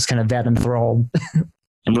because I was kind of that enthralled.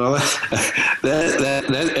 Well,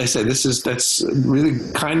 that I said, that's really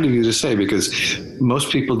kind of you to say, because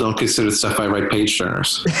most people don't consider the stuff I write page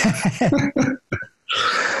turners.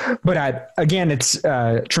 But again, it's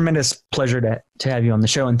a tremendous pleasure to have you on the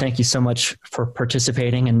show, and thank you so much for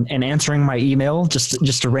participating and answering my email.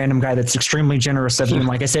 Just a random guy that's extremely generous of you. And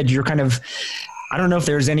like I said, you're kind of, I don't know if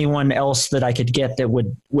there's anyone else that I could get that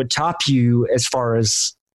would top you as far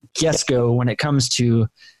as guests go when it comes to,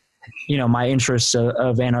 my interests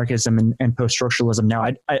of anarchism and post-structuralism. Now,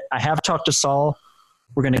 I have talked to Saul.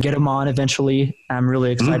 We're going to get him on eventually. I'm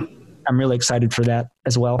really excited. I'm really excited for that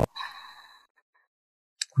as well.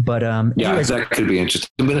 But anyways, that could be interesting.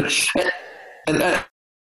 And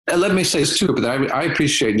let me say this too, but I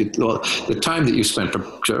appreciate the time that you spent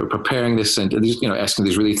preparing this and asking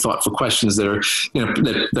these really thoughtful questions that are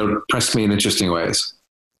that press me in interesting ways.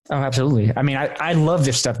 Oh, absolutely. I mean, I love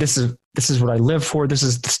this stuff. This is what I live for. This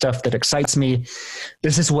is the stuff that excites me.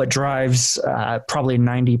 This is what drives probably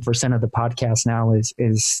 90% of the podcast now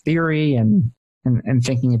is theory and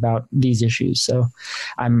thinking about these issues. So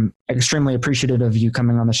I'm extremely appreciative of you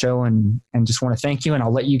coming on the show and just want to thank you. And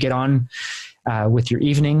I'll let you get on with your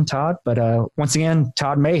evening, Todd. But once again,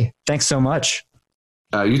 Todd May, thanks so much.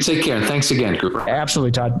 You take care. And thanks again, Cooper.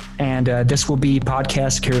 Absolutely, Todd. And this will be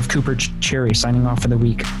podcast care of Cooper Cherry signing off for the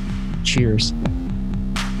week. Cheers.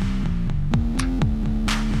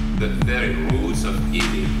 The very rules of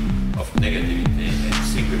healing, of negativity and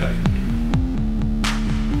singularity.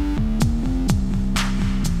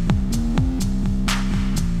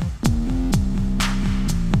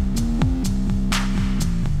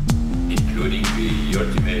 Including the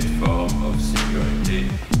ultimate form of singularity,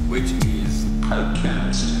 which is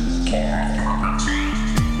podcast care.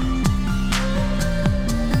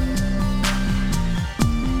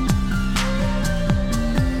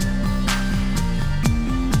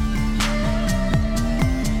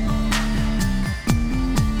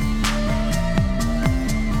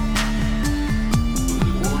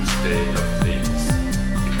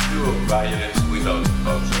 Violence without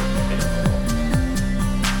object anymore.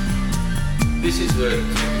 This is the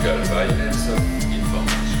typical violence of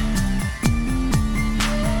information.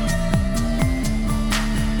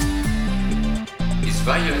 It's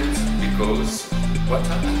violent because what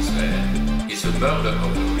happens there is a murder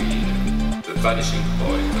of the real, the vanishing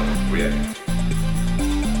point of reality.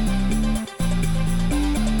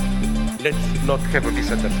 Let's not have a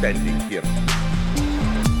misunderstanding here.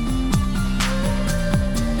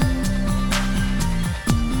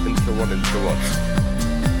 So on and so on.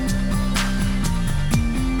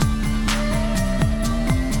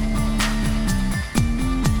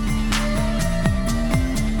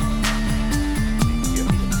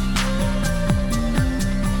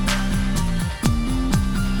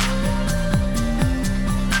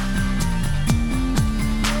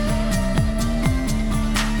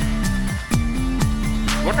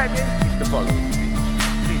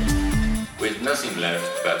 nothing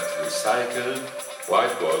left but recycled,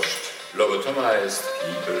 whitewashed, lobotomized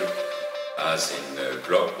people as in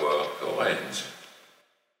Clockwork Orange.